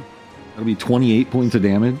Mikey. That'll be 28 points of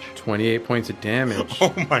damage. 28 points of damage.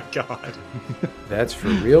 Oh my god. That's for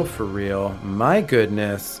real. My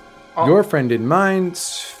goodness. Your friend and mine,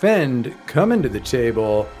 Sven, coming to the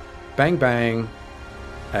table. Bang, bang.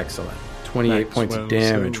 Excellent. 28 points of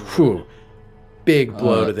damage. Whew. Big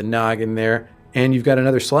blow to the noggin there. And you've got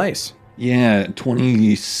another slice. Yeah,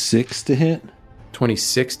 26 to hit.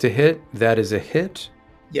 26 to hit. That is a hit.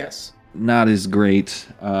 Yes. Not as great.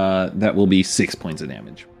 That will be 6 points of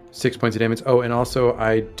damage. 6 points of damage. Oh, and also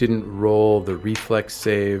I didn't roll the reflex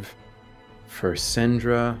save for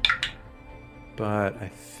Sendra, but I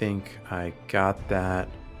think I got that.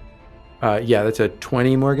 Yeah, that's a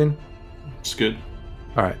 20, Morgan. It's good.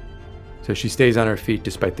 All right. So she stays on her feet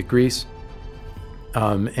despite the grease.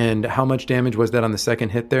 And how much damage was that on the second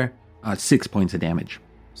hit there? 6 points of damage.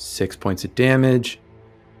 6 points of damage.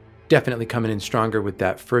 Definitely coming in stronger with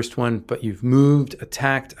that first one, but you've moved,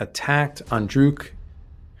 attacked. Ahn-Druk,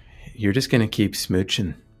 you're just going to keep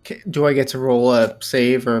smooching. Do I get to roll a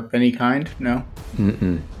save or any kind? No.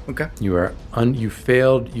 Mm-mm. Okay. You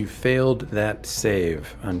failed that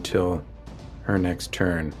save until her next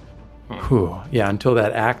turn. Whew. Yeah, until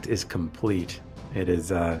that act is complete. It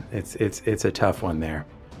is. It's a tough one there.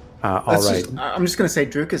 All right. I'm just gonna say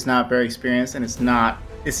Druk is not very experienced, and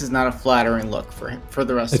this is not a flattering look for him, for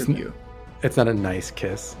the rest of you. It's not a nice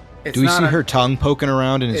kiss. Do we see her tongue poking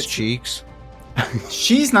around in his cheeks?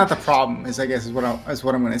 She's not the problem, is what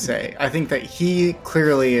I'm going to say. I think that he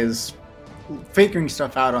clearly is figuring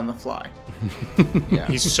stuff out on the fly. Yeah.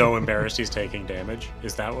 He's so embarrassed he's taking damage.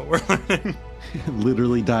 Is that what we're learning?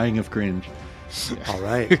 Literally dying of cringe. All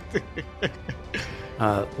right.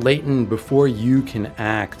 Leighton, before you can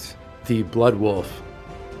act, the Blood Wolf,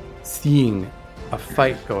 seeing a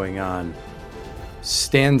fight going on,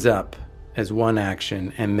 stands up as one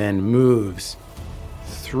action and then moves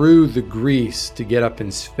through the grease to get up in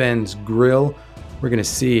Sven's grill. We're going to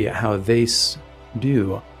see how they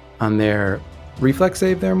do on their reflex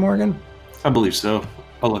save there, Morgan. I believe so.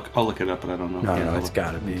 I'll look it up, but I don't know. No, it's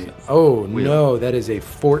got to be. Oh, no, that is a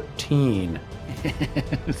 14.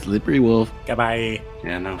 Slippery wolf. Goodbye.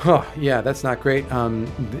 Yeah, no. Oh, yeah, that's not great.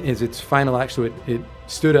 Is its final action, so it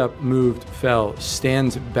stood up, moved, fell,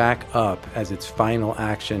 stands back up as its final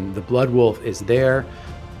action. The Blood Wolf is there.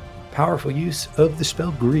 Powerful use of the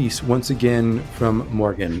spell Grease once again from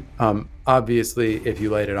Morgan. Obviously, if you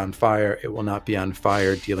light it on fire, it will not be on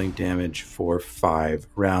fire, dealing damage for 5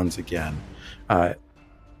 rounds again.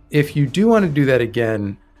 If you do want to do that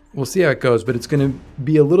again, we'll see how it goes, but it's going to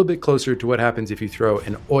be a little bit closer to what happens if you throw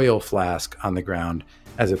an oil flask on the ground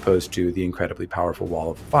as opposed to the incredibly powerful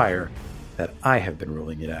wall of fire that I have been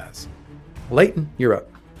ruling it as. Leighton, you're up.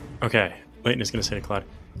 Okay, Leighton is going to say to Claude,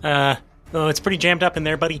 oh, it's pretty jammed up in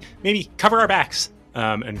there, buddy. Maybe cover our backs.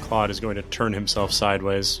 And Claude is going to turn himself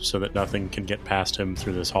sideways so that nothing can get past him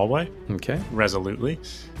through this hallway. Okay. Resolutely.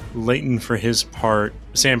 Leighton, for his part...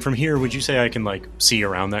 Sam, from here, would you say I can, see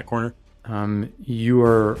around that corner? You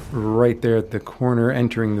are right there at the corner,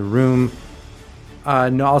 entering the room.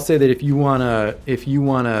 No, I'll say that if you wanna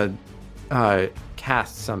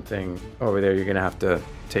cast something over there, you're gonna have to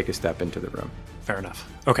take a step into the room. Fair enough.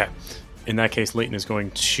 Okay. In that case, Leighton is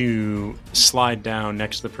going to slide down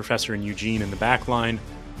next to the professor and Eugene in the back line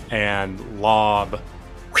and lob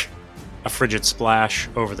a frigid splash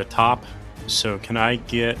over the top. So can I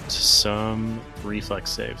get some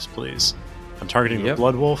reflex saves, please? I'm targeting the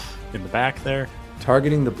Blood Wolf in the back there.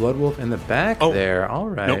 Targeting the Blood Wolf in the back there. All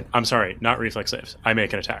right. Nope, I'm sorry. Not reflex saves. I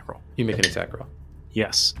make an attack roll. You make an attack roll.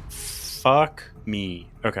 Yes. Fuck me.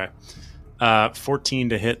 Okay. 14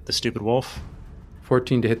 to hit the stupid wolf.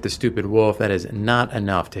 14 to hit the stupid wolf. That is not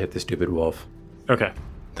enough to hit the stupid wolf. Okay.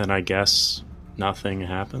 Then I guess nothing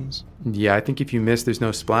happens. Yeah, I think if you miss, there's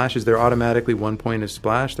no splash. Is there automatically 1 point of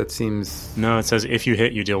splash? That seems... No, it says if you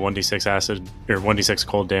hit, you deal 1d6 acid, or 1d6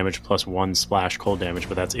 cold damage plus 1 splash cold damage,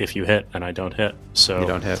 but that's if you hit, and I don't hit. So you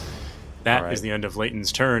don't hit. That is the end of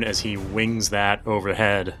Leighton's turn as he wings that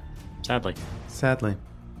overhead. Sadly.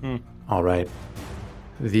 All right.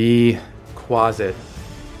 The Quasit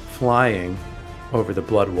flying over the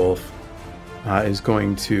Blood Wolf is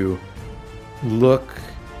going to look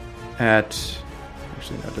at...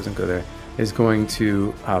 Actually, no, it doesn't go there. Is going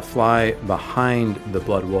to fly behind the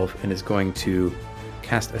Blood Wolf and is going to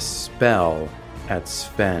cast a spell at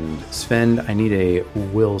Svend. Svend, I need a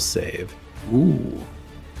will save. Ooh.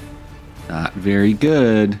 Not very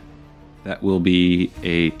good. That will be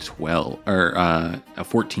a 12, or a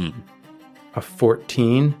 14. A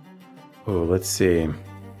 14? Oh, let's see.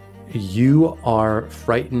 You are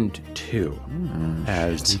frightened too,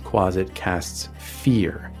 as the Quasit casts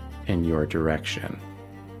fear in your direction.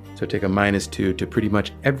 So take a -2 to pretty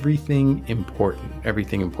much everything important.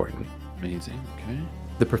 Amazing. Okay.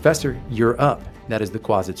 The Professor, you're up. That is the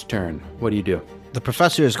Quasit's turn. What do you do? The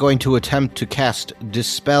Professor is going to attempt to cast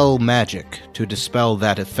Dispel Magic to dispel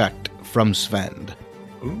that effect from Svend.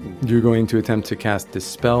 Ooh. You're going to attempt to cast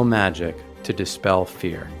Dispel Magic to dispel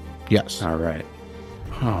fear. Yes. All right.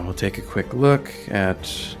 Oh, we'll take a quick look at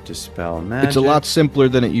Dispel Magic. It's a lot simpler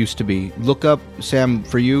than it used to be. Look up, Sam,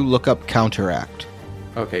 for you, look up Counteract.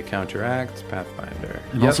 Okay, Counteract, Pathfinder.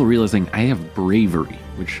 I'm also realizing I have Bravery,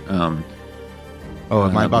 which... am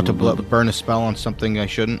I about to burn a spell on something I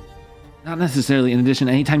shouldn't? Not necessarily. In addition,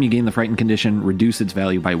 anytime you gain the Frightened condition, reduce its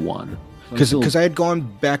value by 1. Because I had gone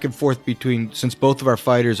back and forth between, since both of our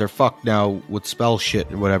fighters are fucked now with spell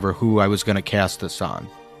shit or whatever, who I was going to cast this on.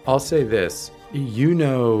 I'll say this. You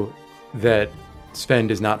know that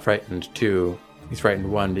Svend is not frightened 2. He's frightened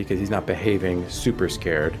 1 because he's not behaving super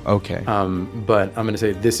scared. Okay. But I'm going to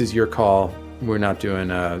say this is your call. We're not doing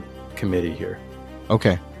a committee here.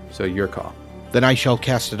 Okay. So your call. Then I shall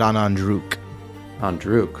cast it on Ahn-Druk.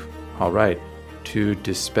 Ahn-Druk. All right. To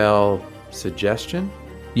dispel suggestion?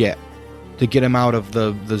 Yeah. To get him out of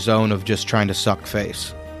the zone of just trying to suck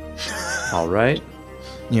face. All right.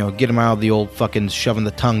 Get him out of the old fucking shoving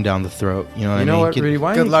the tongue down the throat. You know what I mean? What, Rudy?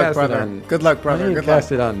 Why Good you luck, cast brother. it on... Good luck, brother. Why you Good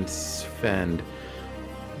cast luck. it on Svend?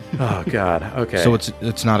 Oh, God. Okay. So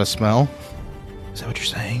it's not a smell? Is that what you're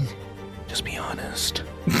saying? Just be honest.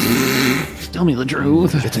 Tell me the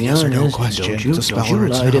truth. It's a yes or no question. It's a spell or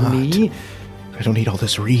it's not. Me. I don't need all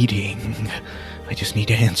this reading. I just need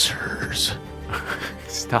answers.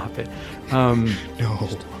 Stop it. No.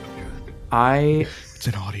 It's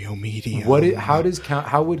an audio medium.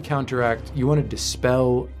 How would Counteract? You want to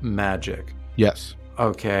dispel magic? Yes.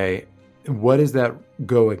 Okay. What does that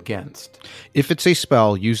go against? If it's a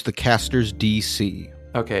spell, use the caster's DC.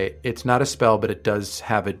 Okay, it's not a spell, but it does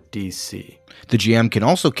have a DC. The GM can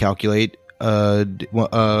also calculate.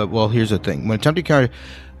 Well, here's the thing: when attempting counter,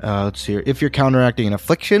 let's see here. If you're counteracting an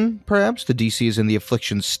affliction, perhaps the DC is in the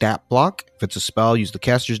affliction stat block. If it's a spell, use the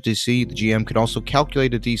caster's DC. The GM can also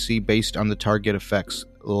calculate a DC based on the target effect's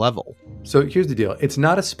level. So here's the deal: it's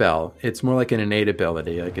not a spell; it's more like an innate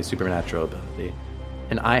ability, like a supernatural ability.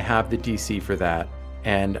 And I have the DC for that,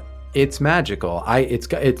 and It's magical.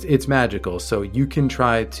 It's magical. So you can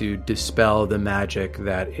try to dispel the magic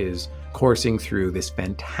that is coursing through this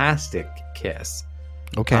fantastic kiss.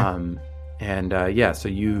 Okay. So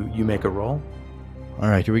you make a roll. All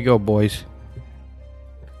right, here we go, boys.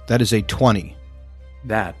 That is a 20.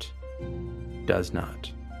 That does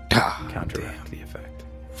not counteract the effect.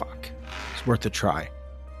 Fuck. It's worth a try.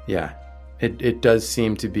 Yeah. It does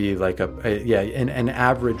seem to be like an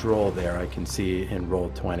average roll there I can see in roll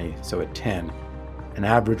 20, so at 10. An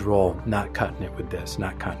average roll, not cutting it with this,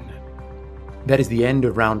 not cutting it. That is the end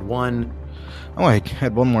of round 1. Oh, I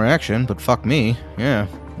had one more action, but fuck me. Yeah.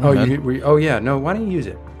 No, why don't you use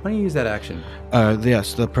it? Why don't you use that action?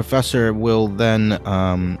 Yes, the professor will then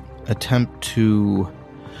attempt to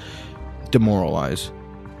demoralize.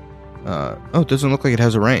 It doesn't look like it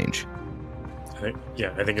has a range. I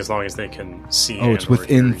think as long as they can see. Oh, it's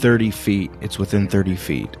within 30 feet. It's within 30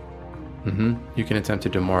 feet. Mm-hmm. You can attempt to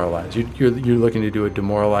demoralize. You're looking to do a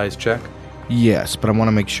demoralize check? Yes, but I want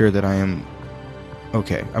to make sure that I am...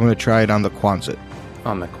 Okay, I'm going to try it on the Quonset.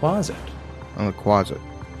 On the closet? On the Quonset.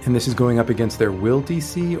 And this is going up against their will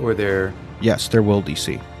DC or their... Yes, their will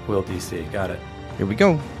DC. Will DC, got it. Here we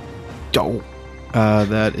go. Dope.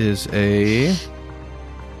 That is a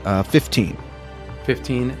 15.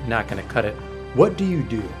 15, not going to cut it. What do you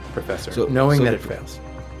do, Professor, knowing that it fails?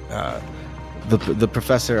 The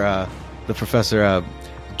professor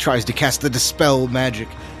tries to cast the dispel magic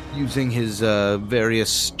using his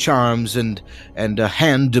various charms and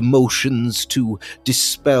hand motions to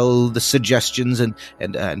dispel the suggestions, and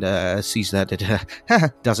sees that it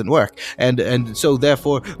doesn't work, and so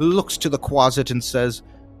therefore looks to the Quonset and says,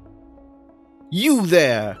 "You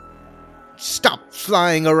there! Stop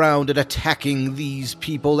flying around and attacking these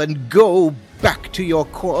people and go back to your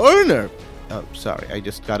corner." Oh, sorry, I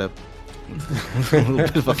just got a little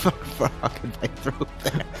bit of a frog in my throat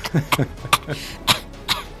there.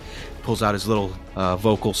 Pulls out his little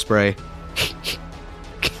vocal spray.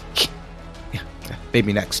 Yeah,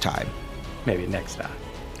 maybe next time. Maybe next time.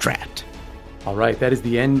 Drat. All right, that is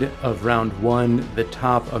the end of round 1, the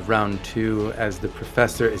top of round 2, as the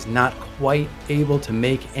professor is not quite able to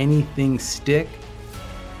make anything stick.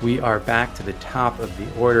 We are back to the top of the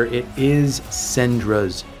order. It is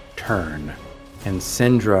Sendra's turn, and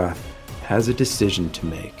Sendra has a decision to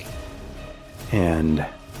make. And...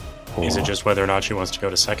 Is it just whether or not she wants to go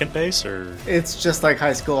to second base, or...? It's just like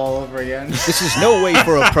high school all over again. This is no way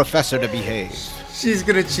for a professor to behave. She's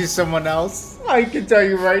gonna choose someone else. I can tell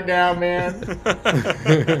you right now, man.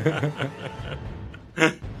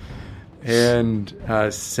 And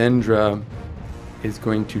Sendra is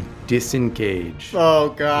going to disengage.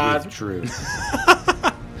 Oh, God. With Drew.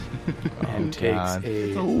 And takes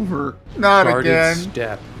a Not guarded again.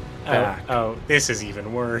 step back. Oh, this is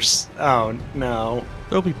even worse. Oh, no.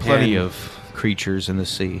 There'll be plenty And- of creatures in the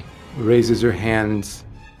sea. Raises her hands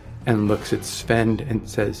and looks at Sven and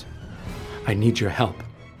says, "I need your help.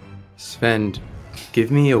 Sven,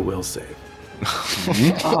 give me a will save."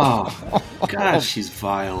 Oh, God, she's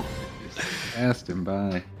vile. Passed him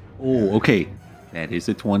by. Oh, okay. That is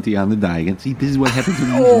a 20 on the die. You can see this is what happens when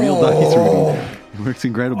you use real dice, Rudy. It works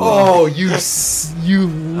incredible. Oh, you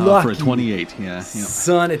lucky. For a 28, yeah.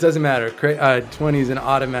 Son, it doesn't matter. 20 is an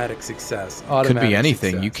automatic success. Could be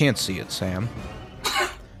anything. You can't see it, Sam.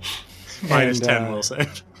 Minus 10 will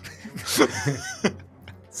save.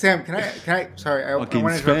 Sam, can I? Sorry, I want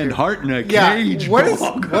to Sven Hart in a cage. What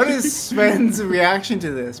is Sven's reaction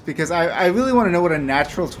to this? Because I really want to know what a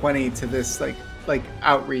natural 20 to this like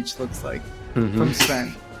outreach looks like from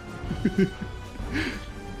Sven.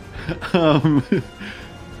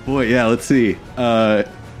 Boy, yeah. Let's see. So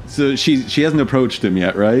she hasn't approached him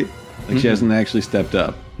yet, right? Like she hasn't actually stepped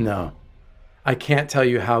up. No. I can't tell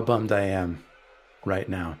you how bummed I am right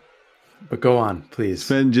now. But go on, please.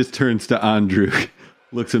 Sven just turns to Ahn-Druk,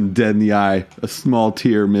 looks him dead in the eye, a small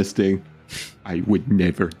tear misting. "I would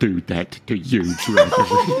never do that to you, brother.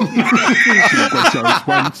 She was yours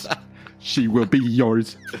once. She will be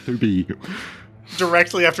yours to be."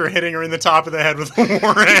 Directly after hitting her in the top of the head with a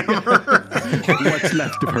warhammer. What's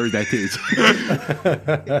left of her, that is.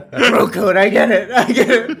 Bro code, I get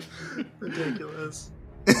it. Ridiculous.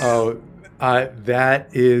 Oh, that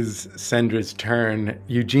is Sendra's turn.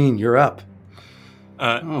 Eugene, you're up.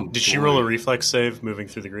 Did she roll a reflex save moving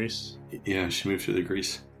through the grease? Yeah, she moved through the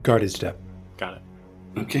grease. Guarded step. Got it.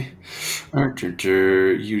 Okay.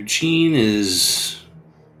 Eugene is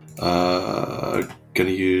gonna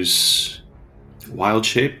use wild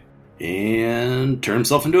shape and turn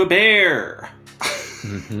himself into a bear.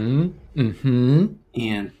 And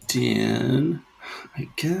then I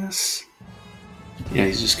guess, yeah,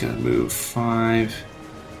 he's just gonna move 5.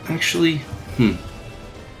 Actually,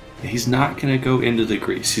 he's not going to go into the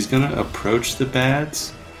grease. He's going to approach the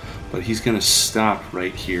bads, but he's going to stop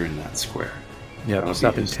right here in that square. Yeah,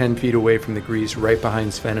 stopping 10 feet away from the grease, right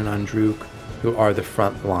behind Sven and Ahn-Druk, who are the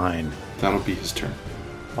front line. That'll be his turn.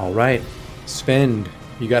 All right. Sven,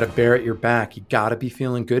 you got to bear at your back. You got to be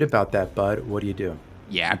feeling good about that, bud. What do you do?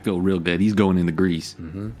 Yeah, I feel real good. He's going in the grease.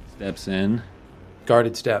 Mm-hmm. Steps in.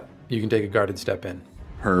 Guarded step. You can take a guarded step in.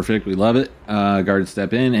 Perfect. We love it. Guarded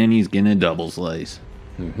step in, and he's going to double slice.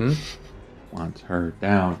 Mm-hmm. Wants her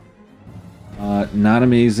down. Not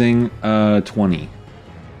amazing. 20.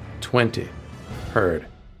 20. Heard.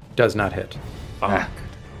 Does not hit. Fuck.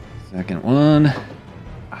 Second one.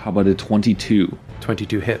 How about a 22?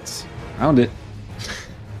 22 hits. Found it.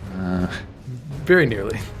 Very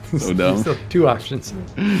nearly. So dumb. Still 2 options.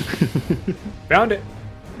 Found it.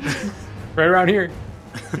 Right around here.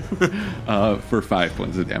 For 5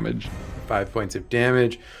 points of damage. 5 points of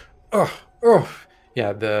damage. Oh.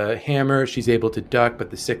 Yeah, the hammer, she's able to duck,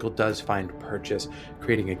 but the sickle does find purchase,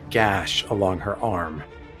 creating a gash along her arm.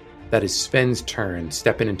 That is Sven's turn,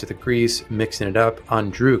 stepping into the grease, mixing it up.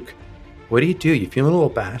 Ahn-Druk, what do? You feeling a little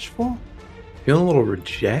bashful? Feeling a little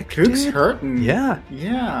rejected? Druk's hurting. Yeah.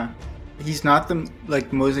 Yeah. He's not the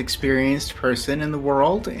most experienced person in the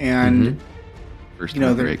world, and First you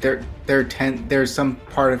know, time break. there's some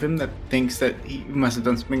part of him that thinks that he must have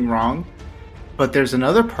done something wrong, but there's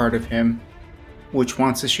another part of him which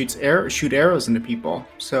wants to shoot arrows into people.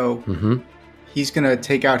 So he's gonna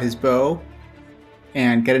take out his bow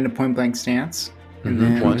and get into point blank stance, and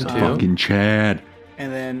then 1, 2. Fucking Chad.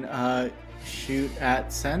 and then shoot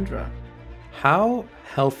at Sandra. How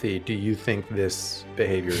healthy do you think this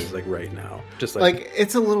behavior is right now? Just Like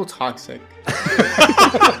it's a little toxic.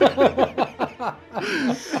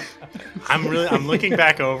 I'm looking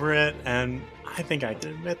back over it, and I think I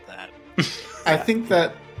can admit that. I think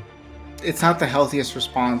that it's not the healthiest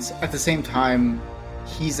response. At the same time,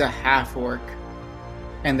 he's a half-orc,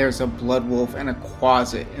 and there's a blood wolf and a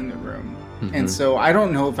quasit in the room. And so I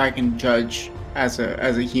don't know if I can judge as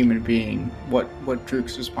a human being what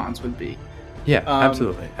Druk's response would be. Yeah,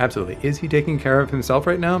 absolutely. Is he taking care of himself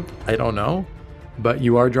right now? I don't know. But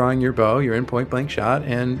you are drawing your bow, you're in point blank shot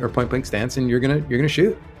or point blank stance, and you're gonna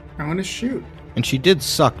shoot. I'm gonna shoot. And she did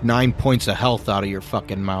suck 9 points of health out of your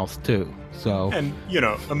fucking mouth too. So And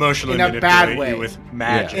emotionally In a manipulate bad way. you with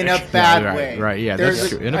magic. In a bad right, way. right, yeah, There's that's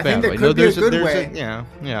true. In a I bad think there way. could be a good way,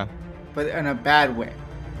 yeah, but in a bad way.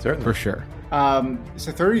 Certainly. for sure.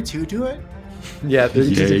 So 32 do it? Yeah,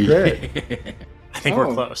 32 is great. I think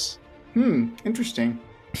we're close. Interesting.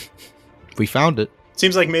 We found it.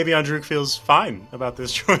 Seems like maybe Ahn-Druk feels fine about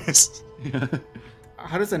this choice.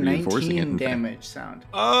 How does a Reinforcing it, 19 in fact. damage sound?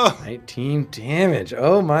 Oh, 19 damage.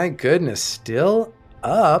 Oh my goodness. Still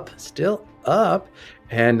up.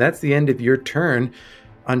 And that's the end of your turn.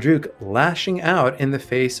 Ahn-Druk lashing out in the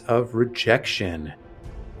face of rejection.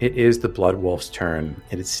 It is the Blood Wolf's turn.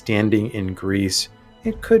 It is standing in grease.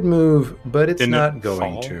 It could move, but it's Didn't not it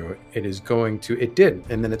going fall? to. It is going to. It did,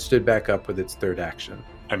 and then it stood back up with its third action.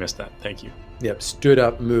 I missed that. Thank you. Yep, stood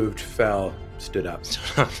up, moved, fell, stood up.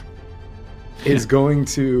 Is going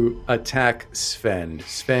to attack Sven.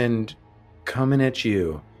 Sven, coming at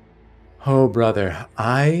you. Oh, brother,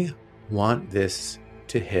 I want this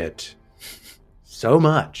to hit so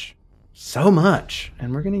much.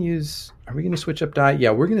 And we're going to use... Are we going to switch up die?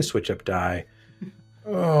 Yeah, we're going to switch up die.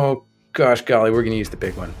 Oh, gosh, golly, we're going to use the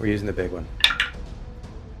big one. We're using the big one.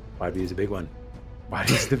 Why'd we use the big one? Why'd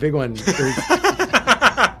we use the big one? It's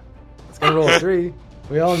going to roll a 3.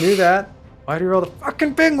 We all knew that. Why'd we roll the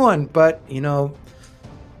fucking big one? But, there's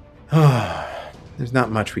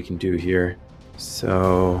not much we can do here.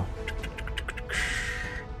 So...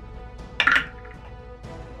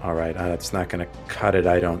 All right, that's not going to cut it,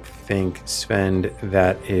 I don't think. Sven,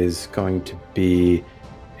 that is going to be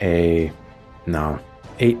 18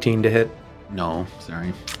 to hit. No,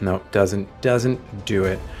 sorry. No, doesn't do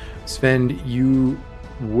it. Sven, you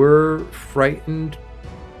were frightened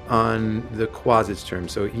on the Quasit's turn,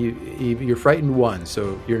 so you're frightened 1,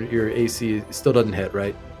 so your AC still doesn't hit,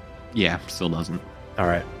 right? Yeah, still doesn't. All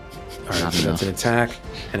right, Not so that's enough.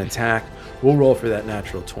 an attack. We'll roll for that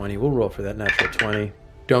natural 20.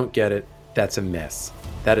 Don't get it. That's a miss.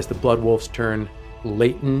 That is the Blood Wolf's turn.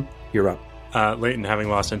 Leighton, you're up. Leighton, having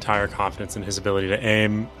lost entire confidence in his ability to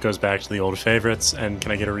aim, goes back to the old favorites. And can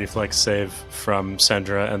I get a reflex save from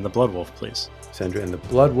Sandra and the Blood Wolf, please? Sandra and the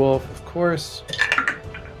Blood Wolf, of course.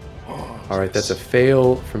 All right, that's a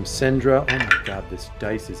fail from Sandra. Oh my god, this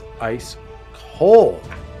dice is ice cold.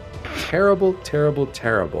 Terrible.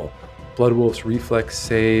 Blood Wolf's reflex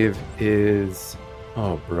save is...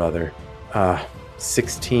 Oh, brother.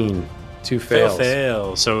 16. 2 fails.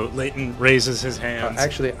 Fail. So Leighton raises his hands.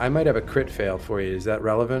 Actually, I might have a crit fail for you. Is that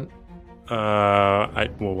relevant? Well,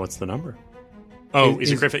 what's the number? Oh,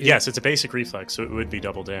 is it crit fail? Yes, it's a basic reflex, so it would be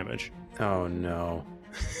double damage. Oh, no.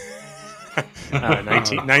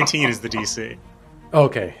 19 is the DC.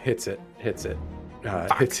 Okay, hits it. Hits it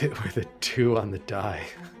with a 2 on the die.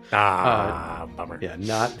 Bummer. Yeah,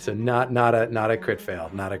 not a crit fail.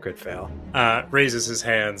 Not a crit fail. Raises his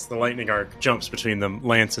hands. The lightning arc jumps between them,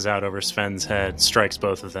 lances out over Sven's head, strikes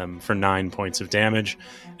both of them for 9 points of damage.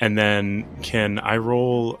 And then can I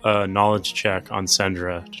roll a knowledge check on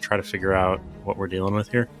Sendra to try to figure out what we're dealing with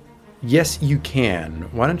here? Yes, you can.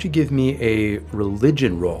 Why don't you give me a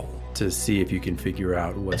religion roll to see if you can figure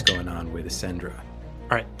out what's going on with Sendra?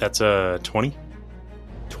 All right, that's a 20.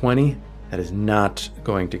 20? That is not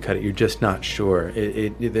going to cut it. You're just not sure.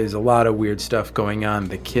 There's a lot of weird stuff going on.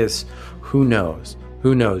 The kiss, who knows?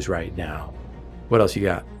 Who knows right now? What else you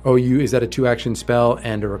got? Oh, is that a 2-action spell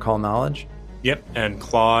and a recall knowledge? Yep, and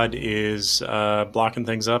Claude is blocking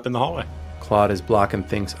things up in the hallway. Claude is blocking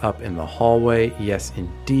things up in the hallway. Yes,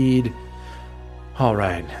 indeed. All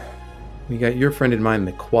right. We got your friend in mind,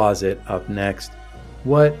 the Quasit, up next.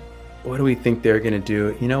 What do we think they're going to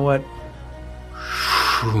do? You know what?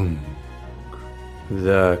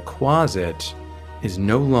 The Quasit is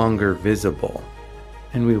no longer visible,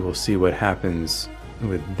 and we will see what happens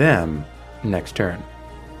with them next turn.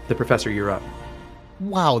 The Professor, you're up.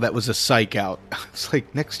 Wow, that was a psych out. It's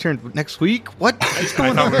like, next week? What? What's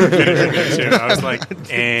going on? I was like,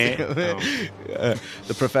 The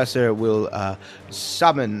Professor will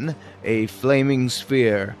summon a flaming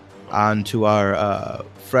sphere onto our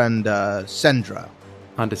friend Sendra.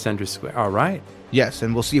 Onto Sendra's square. All right. Yes,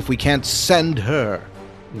 and we'll see if we can't send her.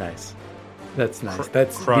 Nice. That's nice.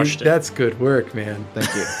 That's crushed it. That's good work, man.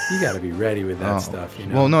 Thank you. You got to be ready with that stuff, you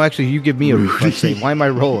know. Well, no, actually, you give me a reflex save. Why am I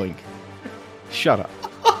rolling? Shut up.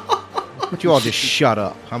 Would you all just shut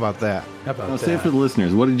up? How about that? How about Well, that? say it for the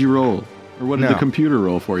listeners. What did you roll? Or what did the computer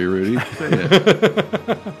roll for you, Rudy? Say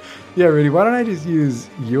it. Yeah, Rudy, why don't I just use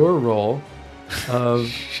your roll of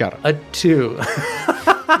Shut up. a 2?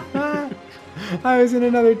 I was in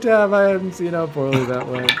another tab. I hadn't seen how poorly that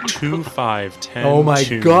went. 2, 5, 10. Oh my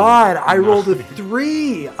 2. God! I rolled a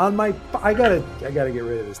 3 on my. I gotta get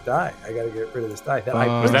rid of this die.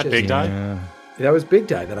 Was that big die? Yeah. That was big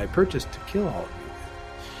die that I purchased to kill all of you.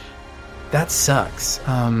 That sucks.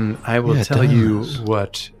 I will tell you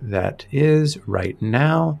what that is right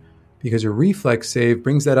now, because a reflex save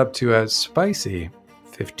brings that up to a spicy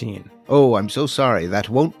 15. Oh, I'm so sorry. That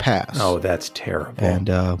won't pass. Oh, that's terrible. And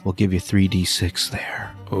we'll give you 3d6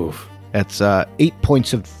 there. Oof. That's 8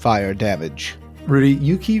 points of fire damage. Rudy,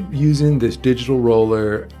 you keep using this digital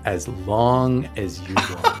roller as long as you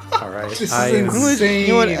want. All right. This is insane. You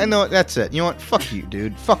know what? I know that's it. You know what? Fuck you,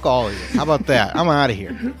 dude. Fuck all of you. How about that? I'm out of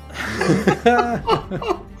here.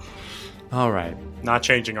 All right. Not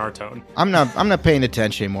changing our tone. I'm not paying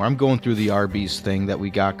attention anymore. I'm going through the Arby's thing that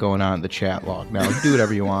we got going on in the chat log. Now, do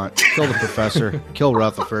whatever you want. Kill the Professor. Kill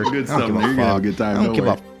Rutherford. Good I don't stuff. give a There you're gonna have a fuck. good time. I don't Don't give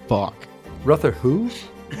worry. a fuck. Ruther who?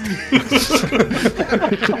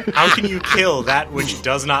 How can you kill that which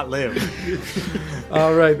does not live?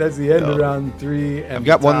 All right, that's the end of round 3. And I've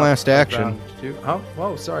got one top last of action. round 2. Oh,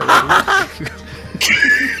 whoa, sorry.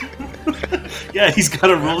 Yeah, he's got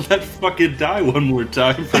to roll that fucking die one more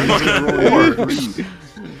time. For I'm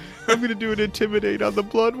going to do an intimidate on the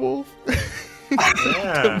Blood Wolf.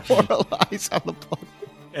 Yeah. Demoralize on the Blood Wolf.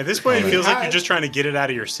 At this point, it feels like you're just trying to get it out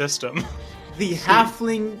of your system. The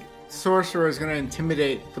halfling sorcerer is going to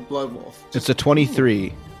intimidate the blood wolf. It's a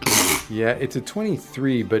 23. Yeah, it's a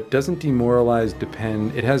 23, but doesn't demoralize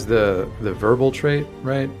depend. It has the verbal trait,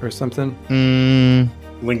 right? Or something?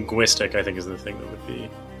 Linguistic, I think, is the thing that would be.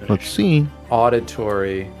 Let's see.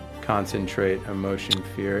 Auditory, concentrate, emotion,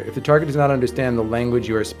 fear. If the target does not understand the language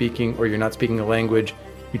you are speaking or you're not speaking the language,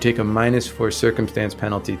 you take a -4 circumstance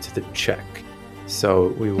penalty to the check.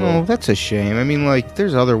 So we will... Oh, that's a shame. I mean, like,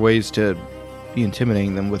 there's other ways to be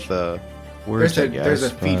intimidating them with words, I guess. There's a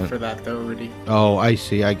feat but- for that, though, Rudy. Oh, I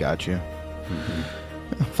see. I got you.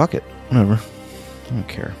 Oh, fuck it. Whatever. I don't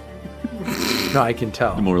care. No, I can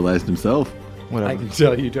tell. Demoralized himself. I Whatever. can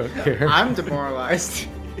tell you don't care. I'm demoralized.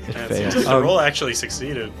 It Yeah, it failed. seems like the roll actually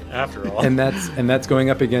succeeded, after all. And that's going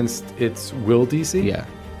up against its will DC? Yeah.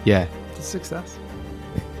 Yeah. It's a success.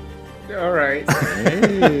 All right.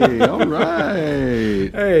 Hey, all right.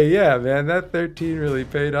 Hey, yeah, man, that 13 really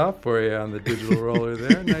paid off for you on the digital roller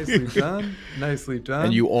there. Nicely done. Nicely done.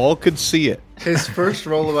 And you all could see it. His first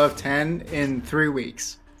roll above 10 in 3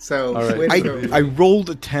 weeks. So, All right. way to go. I rolled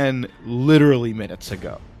a 10 literally minutes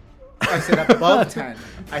ago. I said above 10.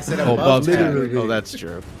 I said above 10. literally. Oh, that's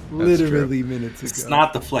true. That's Literally minutes ago. It's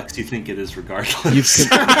not the flex you think it is, regardless.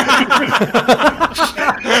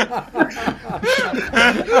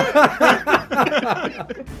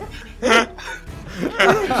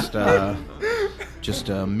 Just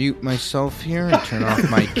mute myself here and turn off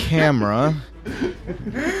my camera.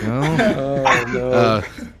 No. Oh no.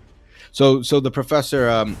 So the professor,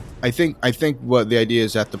 I think what the idea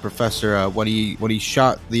is that the professor, when he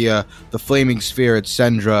shot the flaming sphere at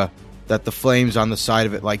Sendra, that the flames on the side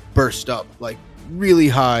of it like burst up like really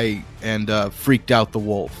high and freaked out the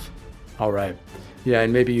wolf. All right. Yeah,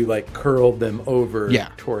 and maybe you like curled them over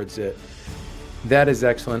towards it. That is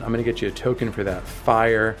excellent. I'm going to get you a token for that.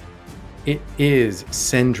 Fire. It is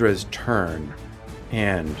Sendra's turn.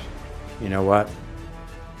 And you know what?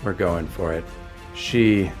 We're going for it.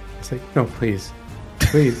 She is like, no, please.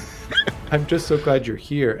 I'm just so glad you're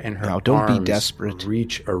here. And her don't be arms desperate.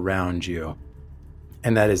 reach around you.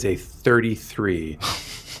 And that is a 33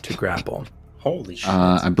 to grapple. Holy shit.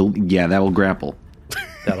 I believe, that will grapple.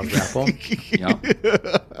 That'll grapple.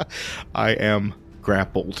 Yep. I am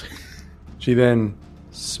grappled. She then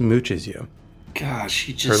smooches you. Gosh,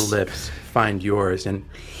 she Her just... lips find yours, and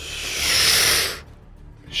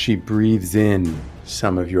she breathes in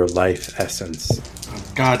some of your life essence. Oh,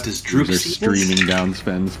 God, does Druk They're see this? streaming down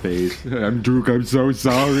Sven's face. I'm Druk, I'm so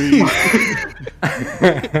sorry.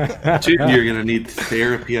 Dude, you're going to need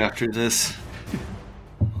therapy after this.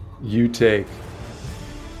 You take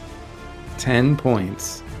 10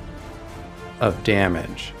 points of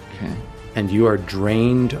damage, Okay. and you are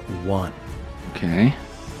drained 1. Okay.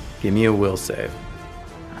 Give me a will save.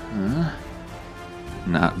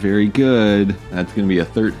 Not very good. That's going to be a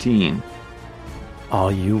 13.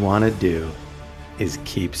 All you want to do is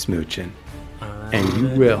keep smooching, and you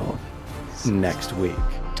will next week.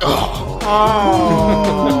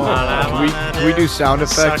 Can we do sound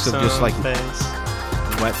effects of just like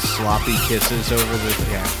wet sloppy kisses over the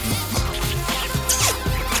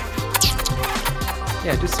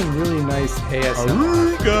Yeah, just some really nice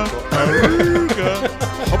ASMR.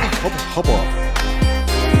 Hubba, hubba, hubba.